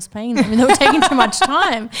 Maybe I was paying them. They were taking too much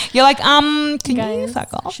time. You're like, can you Guys,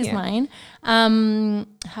 fuck off? she's Yeah. mine.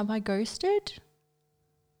 Have I ghosted?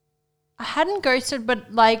 I hadn't ghosted,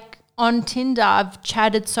 but like on Tinder, I've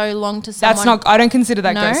chatted so long to someone. I don't consider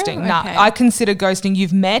that No? ghosting. No, Okay. I consider ghosting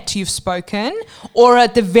you've met, you've spoken, or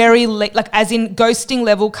at the very like as in ghosting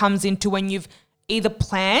level comes into when you've either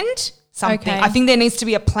planned something. Okay. I think there needs to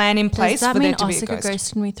be a plan in place Does that for mean there to be a Osaka ghost.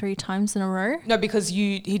 ghosted me 3 times in a row? No, because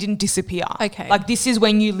he didn't disappear. Okay. Like this is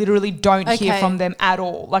when you literally don't hear Okay. from them at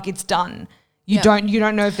all. Like it's done. You Yeah.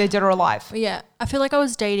 don't know if they're dead or alive. Yeah. I feel like I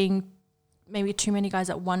was dating maybe too many guys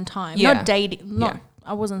at one time. Yeah. Not dating. Yeah.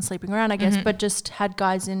 I wasn't sleeping around, I guess, but just had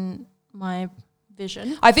guys in my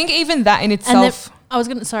vision. I think even that in And itself, I was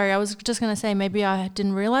just gonna say maybe I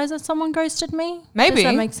didn't realize that someone ghosted me. maybe Does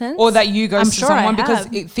that make sense? or that you ghosted sure I someone because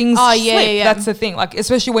have. things Oh, slip. yeah, yeah. That's the thing. Like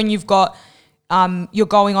especially when you've got you're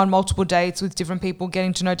going on multiple dates with different people,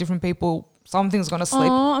 getting to know different people. Something's gonna slip.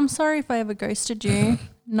 Oh, I'm sorry if I ever ghosted you.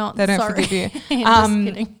 Not They don't sorry. forgive you. Just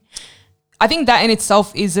kidding. I think that in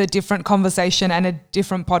itself is a different conversation and a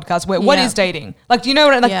different podcast. Where what Yeah. is dating? Like, do you know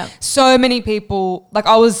what? Like, Yeah. so many people. Like,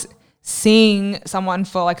 I was seeing someone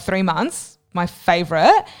for like 3 months, my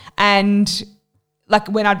favorite, and like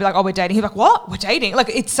when I'd be like, "Oh, we're dating," he'd be like, "What? We're dating?" Like,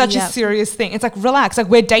 it's such a Yeah. serious thing. It's like, relax. Like,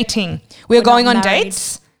 we're dating. We're going not on married.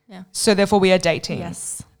 dates. Yeah. So therefore, we are dating.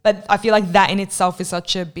 Yes. But I feel like that in itself is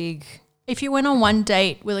such a big. If you went on one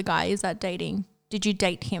date with a guy, is that dating? Did you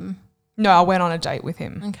date him? No, I went on a date with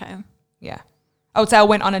him. Okay. Yeah. I would say I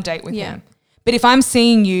went on a date with Yeah. him. But if I'm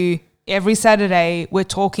seeing you every Saturday, we're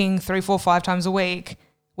talking 3, 4, 5 times a week,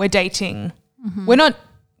 we're dating.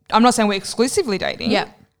 I'm not saying we're exclusively dating. Yeah.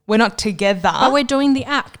 We're not together. But we're doing the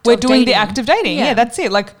act. We're of doing the dating. act of dating. Yeah. Yeah. That's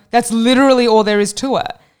it. Like that's literally all there is to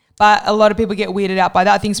it. But a lot of people get weirded out by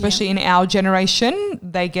that. I think especially in our generation,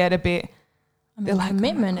 they get a bit They're like,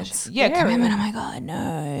 commitment. oh my gosh. It's commitment. Oh my God,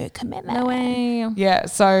 no, commitment. No way. Yeah,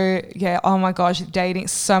 so oh my gosh, dating,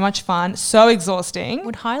 so much fun, so exhausting.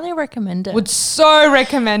 Would highly recommend it. Would so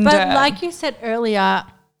recommend but it. like you said earlier,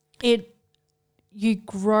 you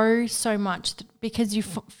grow so much because you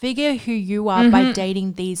figure who you are by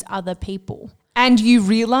dating these other people. And you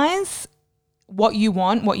realize what you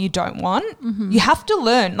want, what you don't want. You have to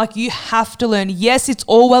learn. Like, you have to learn. Yes, it's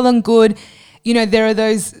all well and good. You know, there are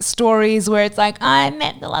those stories where it's like, I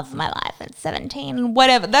met the love of my life at 17,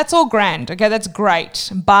 whatever. That's all grand. Okay, that's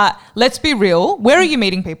great. But let's be real. Where are you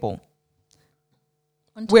meeting people?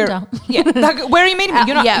 On Tinder. Like, where are you meeting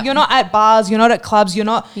people? You're not at bars. You're not at clubs. You're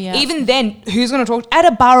not. Yeah. Even then, who's going to talk? At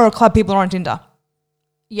a bar or a club, people are on Tinder.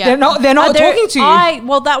 Yeah. They're not talking to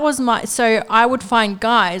you. That was so I would find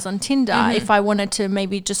guys on Tinder if I wanted to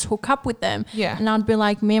maybe just hook up with them. Yeah. And I'd be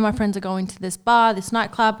like, me and my friends are going to this bar, this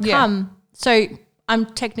nightclub, come. So I'm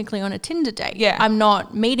technically on a Tinder date. Yeah. I'm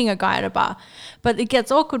not meeting a guy at a bar. But it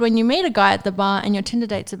gets awkward when you meet a guy at the bar and your Tinder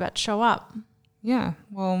date's about to show up. Yeah.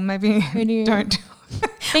 Well, maybe don't.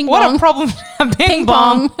 Ping What pong. a problem. Ping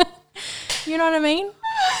pong. You know what I mean?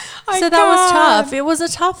 So that was tough. It was a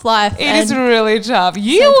tough life. It is really tough.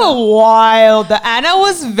 You were wild. Anna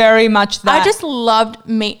was very much that. I just loved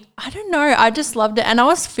me. I don't know. I just loved it. And I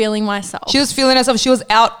was feeling myself. She was feeling herself. She was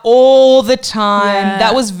out all the time. Yeah.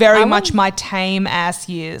 That was very much my tame ass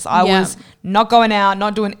years. I was not going out,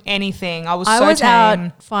 not doing anything. I was so was tame.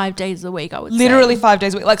 out 5 days a week, I would Literally say. 5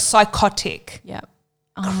 days a week. Like psychotic. Yeah.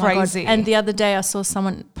 Oh my God. Crazy. And the other day I saw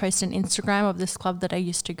someone post an Instagram of this club that I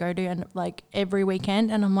used to go to and like every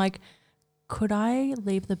weekend. And I'm like, could I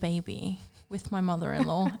leave the baby with my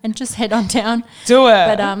mother-in-law and just head on down? Do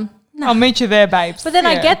it. But no. I'll meet you there, babes. But then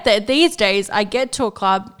I get there. These days I get to a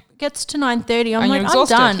club, gets to 9:30. I'm And like, you're I'm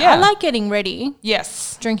exhausted. done. Yeah. I like getting ready,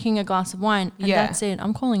 Yes. drinking a glass of wine, and Yeah. that's it.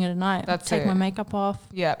 I'm calling it a night. That's Take it. my makeup off.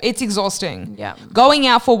 Yeah. It's exhausting. Yeah. Going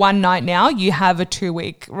out for one night now, you have a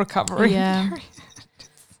 2-week recovery. Yeah.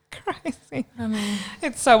 Crazy.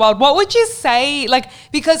 It's so wild. What would you say, like,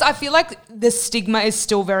 because I feel like the stigma is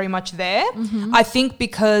still very much there. I think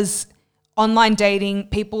because online dating,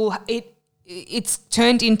 people, it's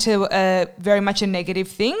turned into a very much a negative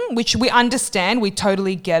thing, which we understand, we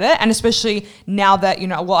totally get it. And especially now that, you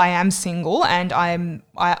know, well, I am single and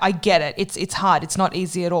I get it. It's hard. It's not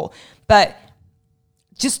easy at all. But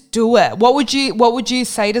just do it. What would you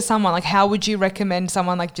say to someone? Like, how would you recommend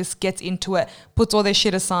someone like just gets into it, puts all their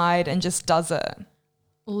shit aside and just does it?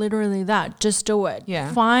 Literally that. Just do it.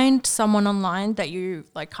 Yeah. Find someone online that you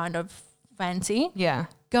like kind of fancy. Yeah.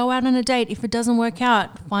 Go out on a date. If it doesn't work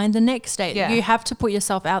out, find the next date. Yeah. You have to put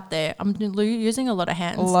yourself out there. I'm using a lot of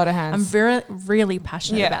hands. A lot of hands. I'm really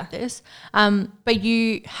passionate Yeah. about this. But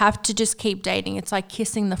you have to just keep dating. It's like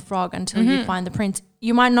kissing the frog until you find the prince.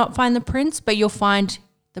 You might not find the prince, but you'll find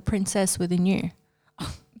the princess within you.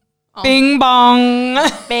 Bing bong.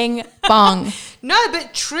 Bing bong. No,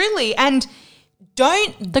 but truly, and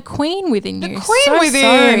don't The queen within you. the queen So within.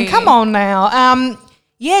 sorry. Come on now.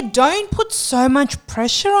 Yeah, don't put so much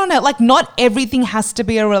pressure on it. Like, not everything has to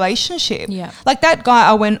be a relationship. Yeah. Like that guy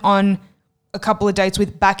I went on a couple of dates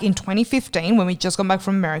with back in 2015 when we just got back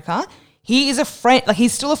from America. He is a friend. Like,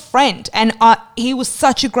 he's still a friend, and he was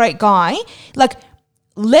such a great guy. Like,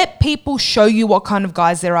 let people show you what kind of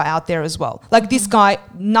guys there are out there as well. Like this guy,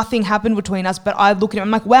 nothing happened between us, but I look at him,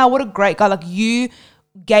 I'm like, wow, what a great guy. Like, you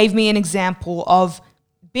gave me an example of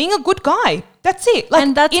being a good guy. That's it. Like,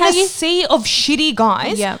 And that's in how a you- sea of shitty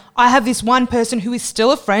guys, Yeah. I have this one person who is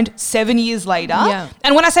still a friend 7 years later. Yeah.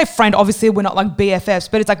 And when I say friend, obviously we're not like BFFs,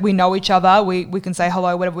 but it's like we know each other. We can say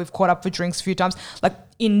hello, whatever. We've caught up for drinks a few times. Like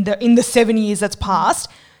in the 7 years that's passed,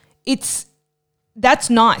 that's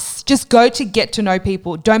nice. Just go to get to know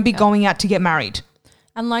people. Don't be going out to get married.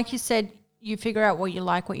 And like you said, you figure out what you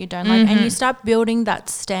like, what you don't like, and you start building that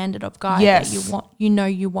standard of guy Yes. that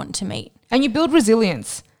you want to meet. And you build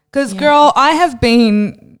resilience. Because, girl,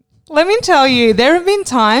 let me tell you, there have been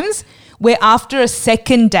times where after a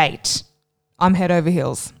second date, I'm head over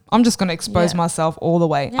heels. I'm just going to expose myself all the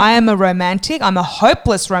way. I am a romantic. I'm a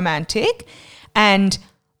hopeless romantic. And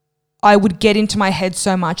I would get into my head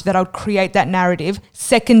so much that I would create that narrative.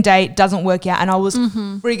 Second date doesn't work out. And I was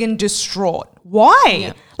friggin' distraught. Why?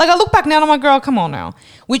 Yeah. Like, I look back now and I'm like, girl, come on now.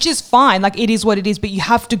 Which is fine. Like, it is what it is. But you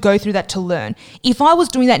have to go through that to learn. If I was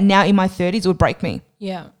doing that now in my 30s, it would break me.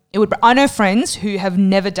 Yeah. I know friends who have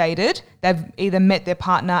never dated. They've either met their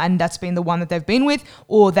partner and that's been the one that they've been with,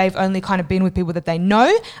 or they've only kind of been with people that they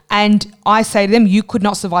know. And I say to them, you could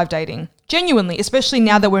not survive dating. Genuinely, especially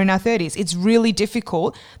now that we're in our 30s. It's really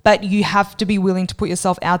difficult, but you have to be willing to put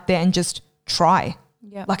yourself out there and just try.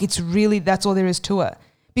 Yeah. Like, it's really, that's all there is to it.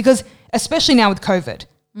 Because especially now with COVID,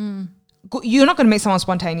 you're not going to meet someone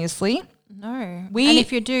spontaneously. No. And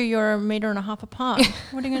if you do, you're 1.5 meters apart.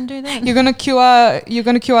 What are you going to do then? You're going to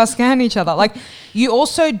QR scan each other. Like you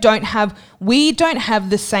also we don't have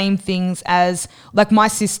the same things as like my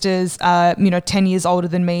sisters, 10 years older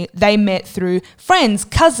than me. They met through friends,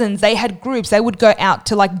 cousins. They had groups. They would go out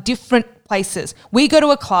to like different places. We go to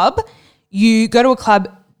a club. You go to a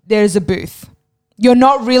club, there's a booth. You're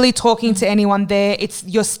not really talking to anyone there.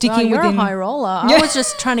 You're sticking you're within. a high roller. I was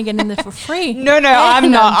just trying to get in there for free. No,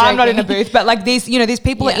 I'm not. I'm not in a booth. But like these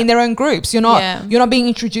people are in their own groups. You're not being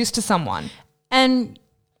introduced to someone. And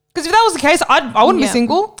because if that was the case, I wouldn't be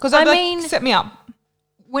single. Because I mean, set me up.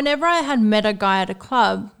 Whenever I had met a guy at a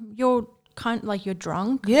club, you're kind of like you're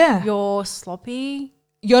drunk. Yeah. You're sloppy.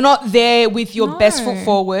 You're not there with your best foot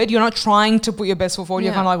forward. You're not trying to put your best foot forward.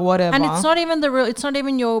 You're kind of like whatever. And it's not even it's not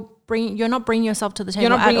even you're not bringing yourself to the table. You're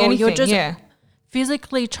not bringing anything. You're just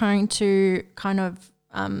physically trying to kind of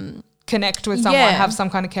connect with someone, have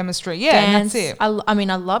some kind of chemistry. Yeah, dance. and that's it. I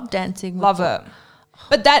mean, I love dancing. Love it.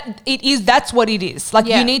 But that's what it is. Like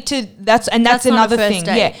you need to, that's not another a first thing.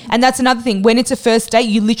 date. Yeah. And that's another thing. When it's a first date,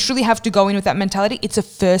 you literally have to go in with that mentality. It's a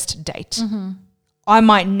first date. Mm-hmm. I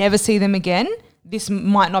might never see them again. This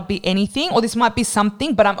might not be anything or this might be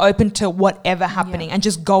something, but I'm open to whatever happening and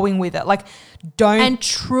just going with it. Like and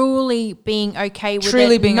truly being okay with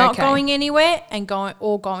it, not going anywhere and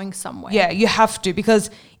going somewhere. Yeah, you have to, because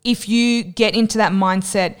if you get into that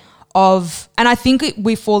mindset of, and I think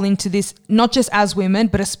we fall into this not just as women,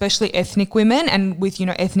 but especially ethnic women and with,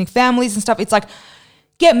 ethnic families and stuff. It's like,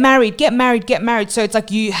 get married. So it's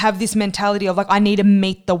like you have this mentality of like, I need to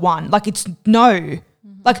meet the one. Like it's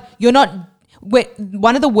like you're not.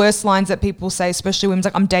 One of the worst lines that people say, especially women's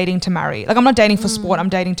like, I'm dating to marry. Like I'm not dating for sport, I'm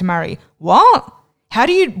dating to marry. What? How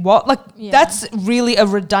do you, what? Like that's really a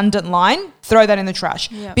redundant line. Throw that in the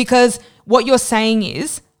trash. Yep. Because what you're saying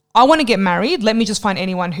is, I want to get married. Let me just find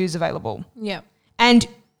anyone who's available. Yeah. And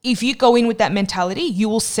if you go in with that mentality, you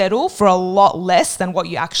will settle for a lot less than what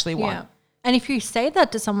you actually want. Yeah. And if you say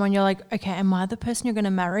that to someone, you're like, okay, am I the person you're going to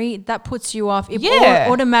marry? That puts you off. It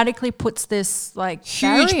automatically puts this like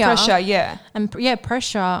huge barrier. Pressure, yeah. And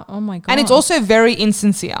pressure. Oh my God. And it's also very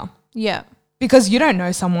insincere. Yeah. Because you don't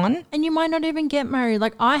know someone. And you might not even get married.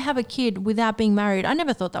 Like I have a kid without being married. I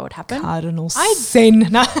never thought that would happen. Cardinal sin.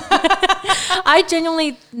 No. I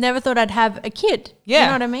genuinely never thought I'd have a kid. Yeah. You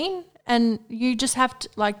know what I mean? And you just have to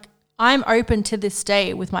like, I'm open to this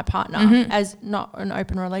day with my partner as not an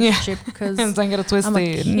open relationship because don't get it twisted. I'm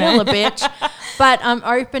a killer bitch. But I'm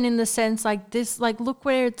open in the sense like this, like look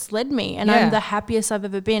where it's led me and I'm the happiest I've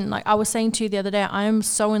ever been. Like I was saying to you the other day, I am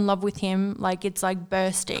so in love with him. Like it's like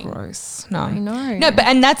bursting. Gross. No. I know. No, but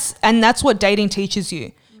and that's what dating teaches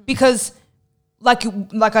you, because like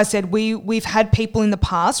I said, we've had people in the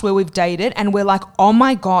past where we've dated and we're like, oh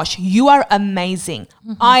my gosh, you are amazing.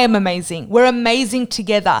 I am amazing. We're amazing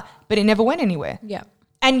together. But it never went anywhere. Yeah.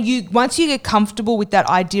 And once you get comfortable with that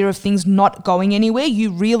idea of things not going anywhere,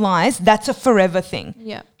 you realize that's a forever thing.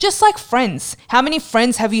 Yeah. Just like friends. How many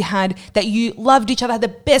friends have you had that you loved each other, had the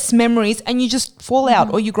best memories, and you just fall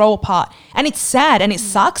out or you grow apart? And it's sad and it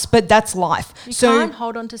sucks, but that's life. You can't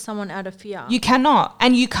hold on to someone out of fear. You cannot.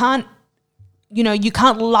 And you can't, you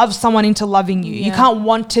can't love someone into loving you. Yeah. You can't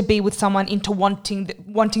want to be with someone into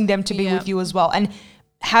wanting them to be with you as well. And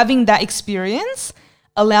having that experience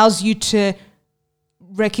allows you to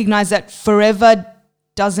recognize that forever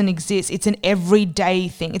doesn't exist. It's an everyday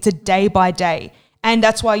thing. It's a day by day. And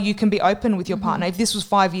that's why you can be open with your partner. If this was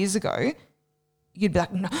 5 years ago, you'd be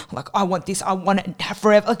like, no, like I want this, I want it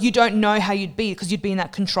forever. Like you don't know how you'd be because you'd be in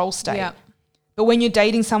that control state. Yeah. But when you're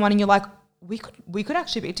dating someone and you're like, we could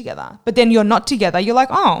actually be together, but then you're not together, you're like,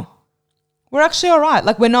 oh, we're actually all right.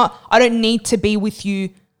 Like I don't need to be with you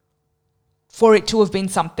for it to have been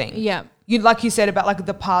something. Yeah. Like you said about like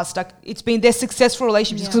the past, like they're successful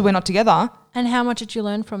relationships because we're not together. And how much did you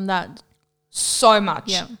learn from that? So much.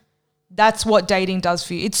 Yeah. That's what dating does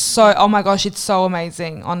for you. It's so, oh my gosh, it's so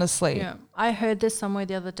amazing, honestly. Yeah. I heard this somewhere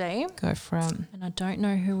the other day. Go for it. And I don't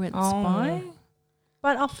know who it's by,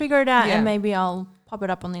 but I'll figure it out and maybe I'll pop it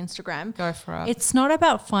up on the Instagram. Go for it. It's not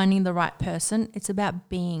about finding the right person. It's about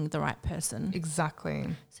being the right person. Exactly.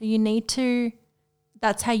 So you need to,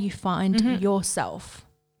 that's how you find yourself.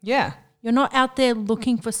 Yeah. You're not out there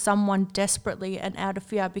looking for someone desperately and out of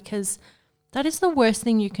fear, because that is the worst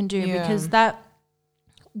thing you can do because that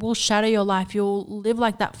will shatter your life. You'll live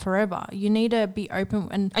like that forever. You need to be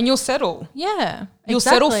open and you'll settle. Yeah. You'll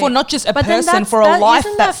settle for not just a person, for a life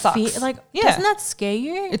that sucks. doesn't that scare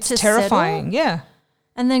you? It's terrifying. Yeah.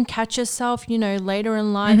 And then catch yourself, later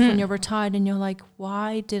in life when you're retired and you're like,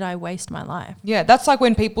 why did I waste my life? Yeah, that's like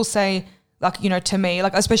when people say, like, to me,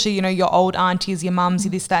 like, especially, your old aunties, your mums,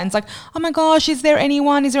 this, that, and it's like, oh my gosh, is there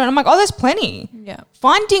anyone? And I'm like, oh, there's plenty. Yeah.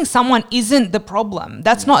 Finding someone isn't the problem.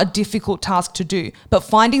 That's not a difficult task to do. But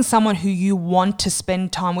finding someone who you want to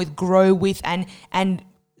spend time with, grow with, and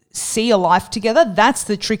see a life together, that's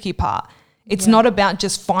the tricky part. It's not about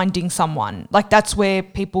just finding someone. Like, that's where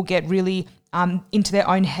people get really into their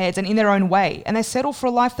own heads and in their own way, and they settle for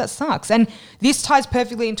a life that sucks. And this ties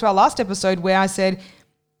perfectly into our last episode where I said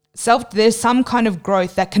there's some kind of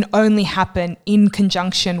growth that can only happen in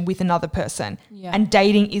conjunction with another person. Yeah. And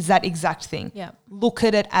dating is that exact thing. Yeah. Look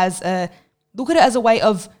at it as a way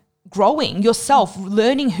of growing yourself,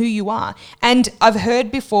 learning who you are. And I've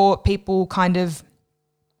heard before people kind of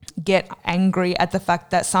get angry at the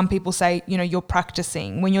fact that some people say, you're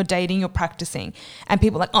practicing. When you're dating, you're practicing. And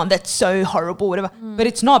people are like, oh, that's so horrible, whatever. But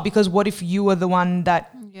it's not, because what if you were the one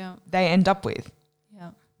that they end up with? Yeah.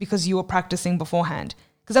 Because you were practicing beforehand.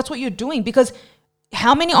 Because that's what you're doing. Because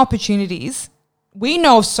how many opportunities, we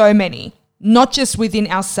know of so many, not just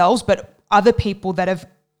within ourselves, but other people that have,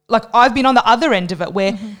 like, I've been on the other end of it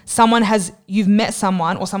where you've met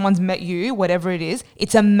someone or someone's met you, whatever it is,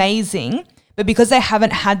 it's amazing. But because they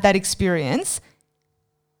haven't had that experience,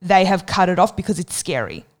 they have cut it off because it's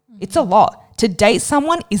scary. It's a lot. To date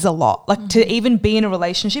someone is a lot. Like, to even be in a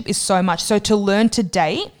relationship is so much. So to learn to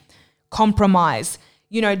date, compromise,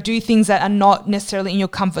 do things that are not necessarily in your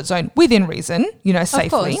comfort zone within reason, safely.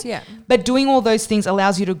 Of course, yeah. But doing all those things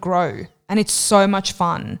allows you to grow, and it's so much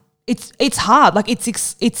fun. It's hard. Like,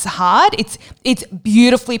 it's hard. It's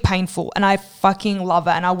beautifully painful, and I fucking love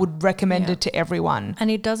it, and I would recommend it to everyone.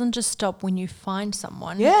 And it doesn't just stop when you find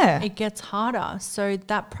someone. Yeah. It gets harder. So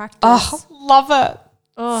that practice. Oh, love it.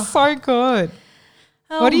 Oh, so good.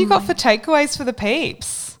 What do you got for takeaways for the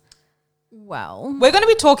peeps? Well, We're going to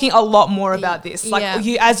be talking a lot more about this. Like,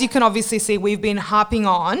 as you can obviously see, we've been harping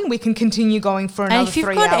on. We can continue going for another 3 hours.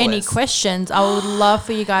 And if you've got any questions, I would love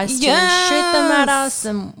for you guys to shoot them at us,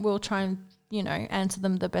 and we'll try and, answer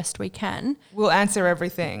them the best we can. We'll answer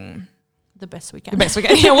everything. The best we can. The best we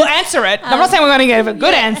can. Yeah, we'll answer it. I'm not saying we're going to give a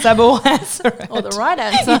good answer, but we'll answer it. Or the right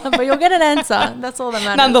answer, but you'll get an answer. That's all that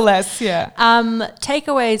matters. Nonetheless, yeah.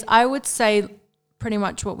 Takeaways, I would say pretty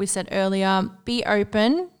much what we said earlier. Be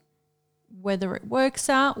open. Whether it works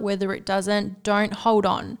out, whether it doesn't, don't hold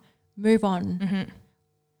on. Move on. Mm-hmm.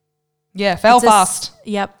 Yeah, fail fast.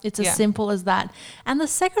 It's as simple as that. And the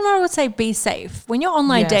second one, I would say be safe. When you're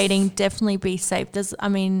online dating, definitely be safe.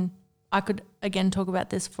 I could, again, talk about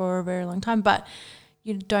this for a very long time, but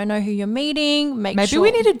you don't know who you're meeting. Maybe we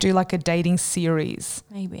need to do like a dating series.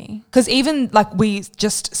 Maybe. Because even like we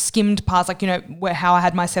just skimmed past, like, how I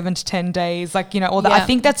had my 7 to 10 days, like, all that. I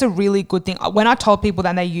think that's a really good thing. When I told people that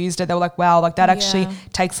and they used it, they were like, wow, like that actually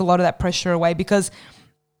takes a lot of that pressure away, because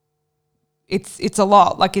it's a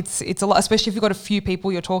lot. Like it's a lot, especially if you've got a few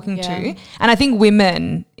people you're talking to. And I think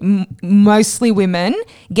women, mostly women,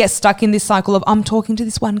 get stuck in this cycle of, I'm talking to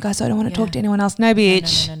this one guy, so I don't want to talk to anyone else. No,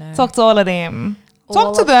 bitch. No. Talk to all of them.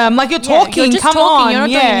 Talk to them like you're talking. You're just Come talking. on, you're not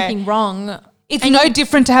doing anything wrong. It's no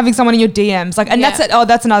different to having someone in your DMs. Like, and that's it. Oh,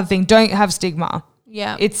 that's another thing. Don't have stigma.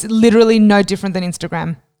 Yeah, it's literally no different than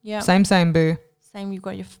Instagram. Yeah, same, boo. Same. You've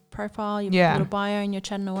got your profile, your little bio, and you're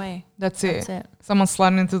chatting away. That's it. Someone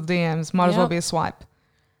sliding into the DMs might as well be a swipe.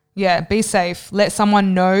 Yeah, be safe. Let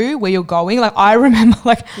someone know where you're going. Like, I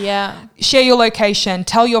remember, share your location,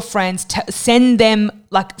 tell your friends, send them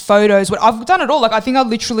like photos. I've done it all. Like, I think I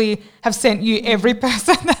literally have sent you every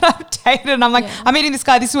person that I've dated, and I'm like, I'm meeting this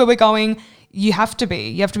guy. This is where we're going. You have to be.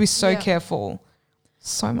 You have to be so careful.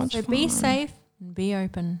 So much fun. Be safe and be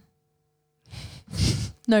open.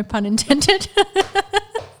 No pun intended.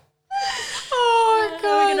 Oh my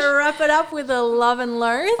god. We're gonna wrap it up with a love and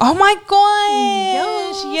loathe. Oh my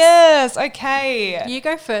gosh. Yes. Okay. You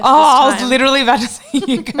go first. Oh, I was literally about to say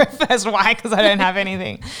you go first. Why? Because I don't have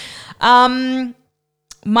anything.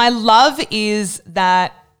 My love is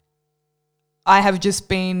that I have just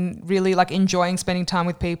been really like enjoying spending time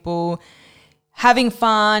with people, having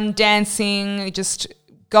fun, dancing, just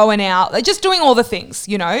going out, like just doing all the things,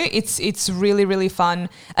 it's really, really fun.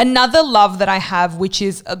 Another love that I have, which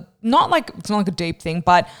is it's not like a deep thing,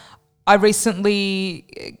 but I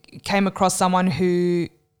recently came across someone who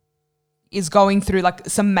is going through like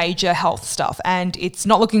some major health stuff and it's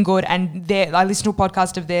not looking good. And I listened to a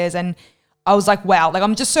podcast of theirs and I was like, wow, like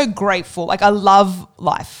I'm just so grateful. Like I love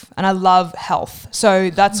life and I love health. So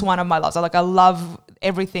that's one of my loves. I love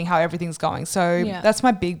everything, how everything's going. So that's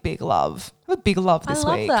my big, big love. I have a big love this week.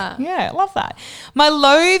 I love that. Yeah, I love that. My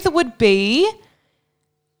loathe would be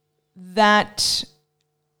that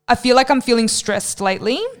I feel like I'm feeling stressed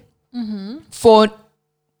lately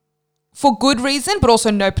for good reason, but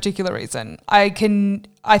also no particular reason. I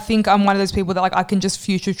think I'm one of those people that like I can just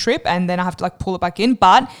future trip and then I have to like pull it back in,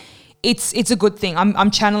 but it's a good thing.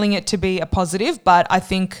 I'm channeling it to be a positive, but I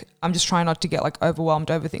think I'm just trying not to get like overwhelmed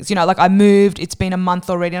over things. You know, like I moved, it's been a month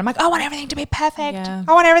already and I'm like, I want everything to be perfect. Yeah.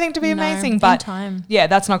 I want everything to be No, amazing. in But time. yeah,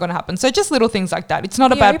 that's not going to happen. So just little things like that. It's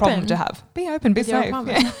not a Be bad open. problem to have. Be open, be With your safe.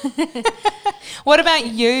 apartment. Yeah. What about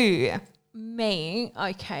you? Me,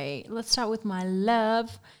 okay. Let's start with my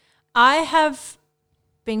love. I have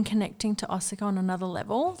been connecting to Oscar on another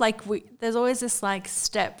level. Like there's always this like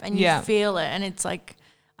step and you Yeah. feel it and it's like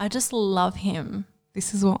I just love him.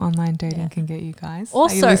 This is what online dating Yeah. can get you guys.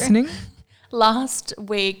 Also- Are you listening? Last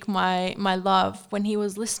week, my love, when he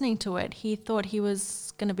was listening to it, he thought he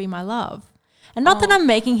was going to be my love. And not that I'm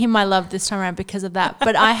making him my love this time around because of that,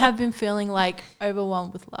 but I have been feeling like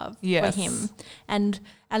overwhelmed with love Yes. for him and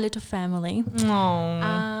our little family.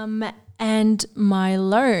 Oh. And my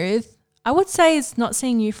loathe, I would say, is not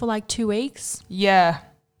seeing you for like 2 weeks Yeah.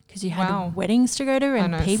 because you had Wow. weddings to go to I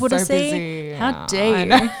and know, people to so see. busy. How Yeah, dare I you?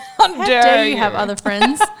 know. How dare you have other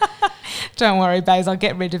friends? Don't worry, babes. I'll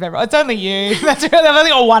get rid of everyone. It's only you. That's really, I've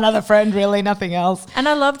only got one other friend, really, nothing else. And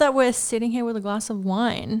I love that we're sitting here with a glass of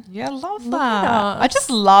wine. Yeah, I love Look at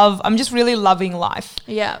that. I'm just really loving life.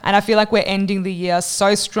 Yeah. And I feel like we're ending the year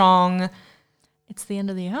so strong. It's the end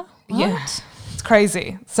of the year? Yeah. What? It's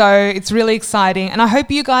crazy. So it's really exciting. And I hope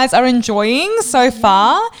you guys are enjoying so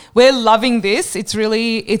far. We're loving this. It's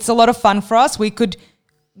a lot of fun for us. We could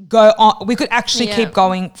go on. We could actually Yeah. keep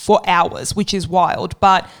going for hours, which is wild.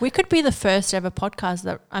 But We could be the first ever podcast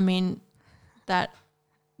that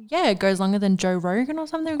goes longer than Joe Rogan or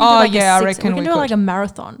something. We could Oh, do like yeah, I we reckon can we do like could. a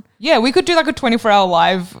marathon. yeah, we could do like a 24-hour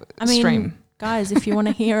live I mean, stream. guys, if you want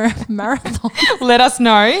to hear a marathon, Let us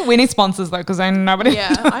know. We need sponsors though, because ain't nobody. yeah,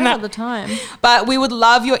 I doing that. have the time. But we would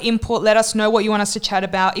love your input. Let us know what you want us to chat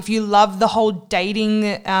about. If you love the whole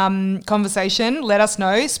dating conversation, let us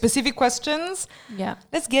know. Specific questions. Yeah,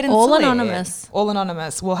 Let's get into All it. anonymous. All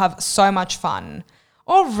anonymous. We'll have so much fun.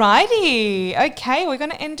 Alrighty. Okay, we're going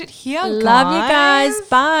to end it here, love you guys.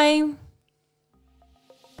 Bye.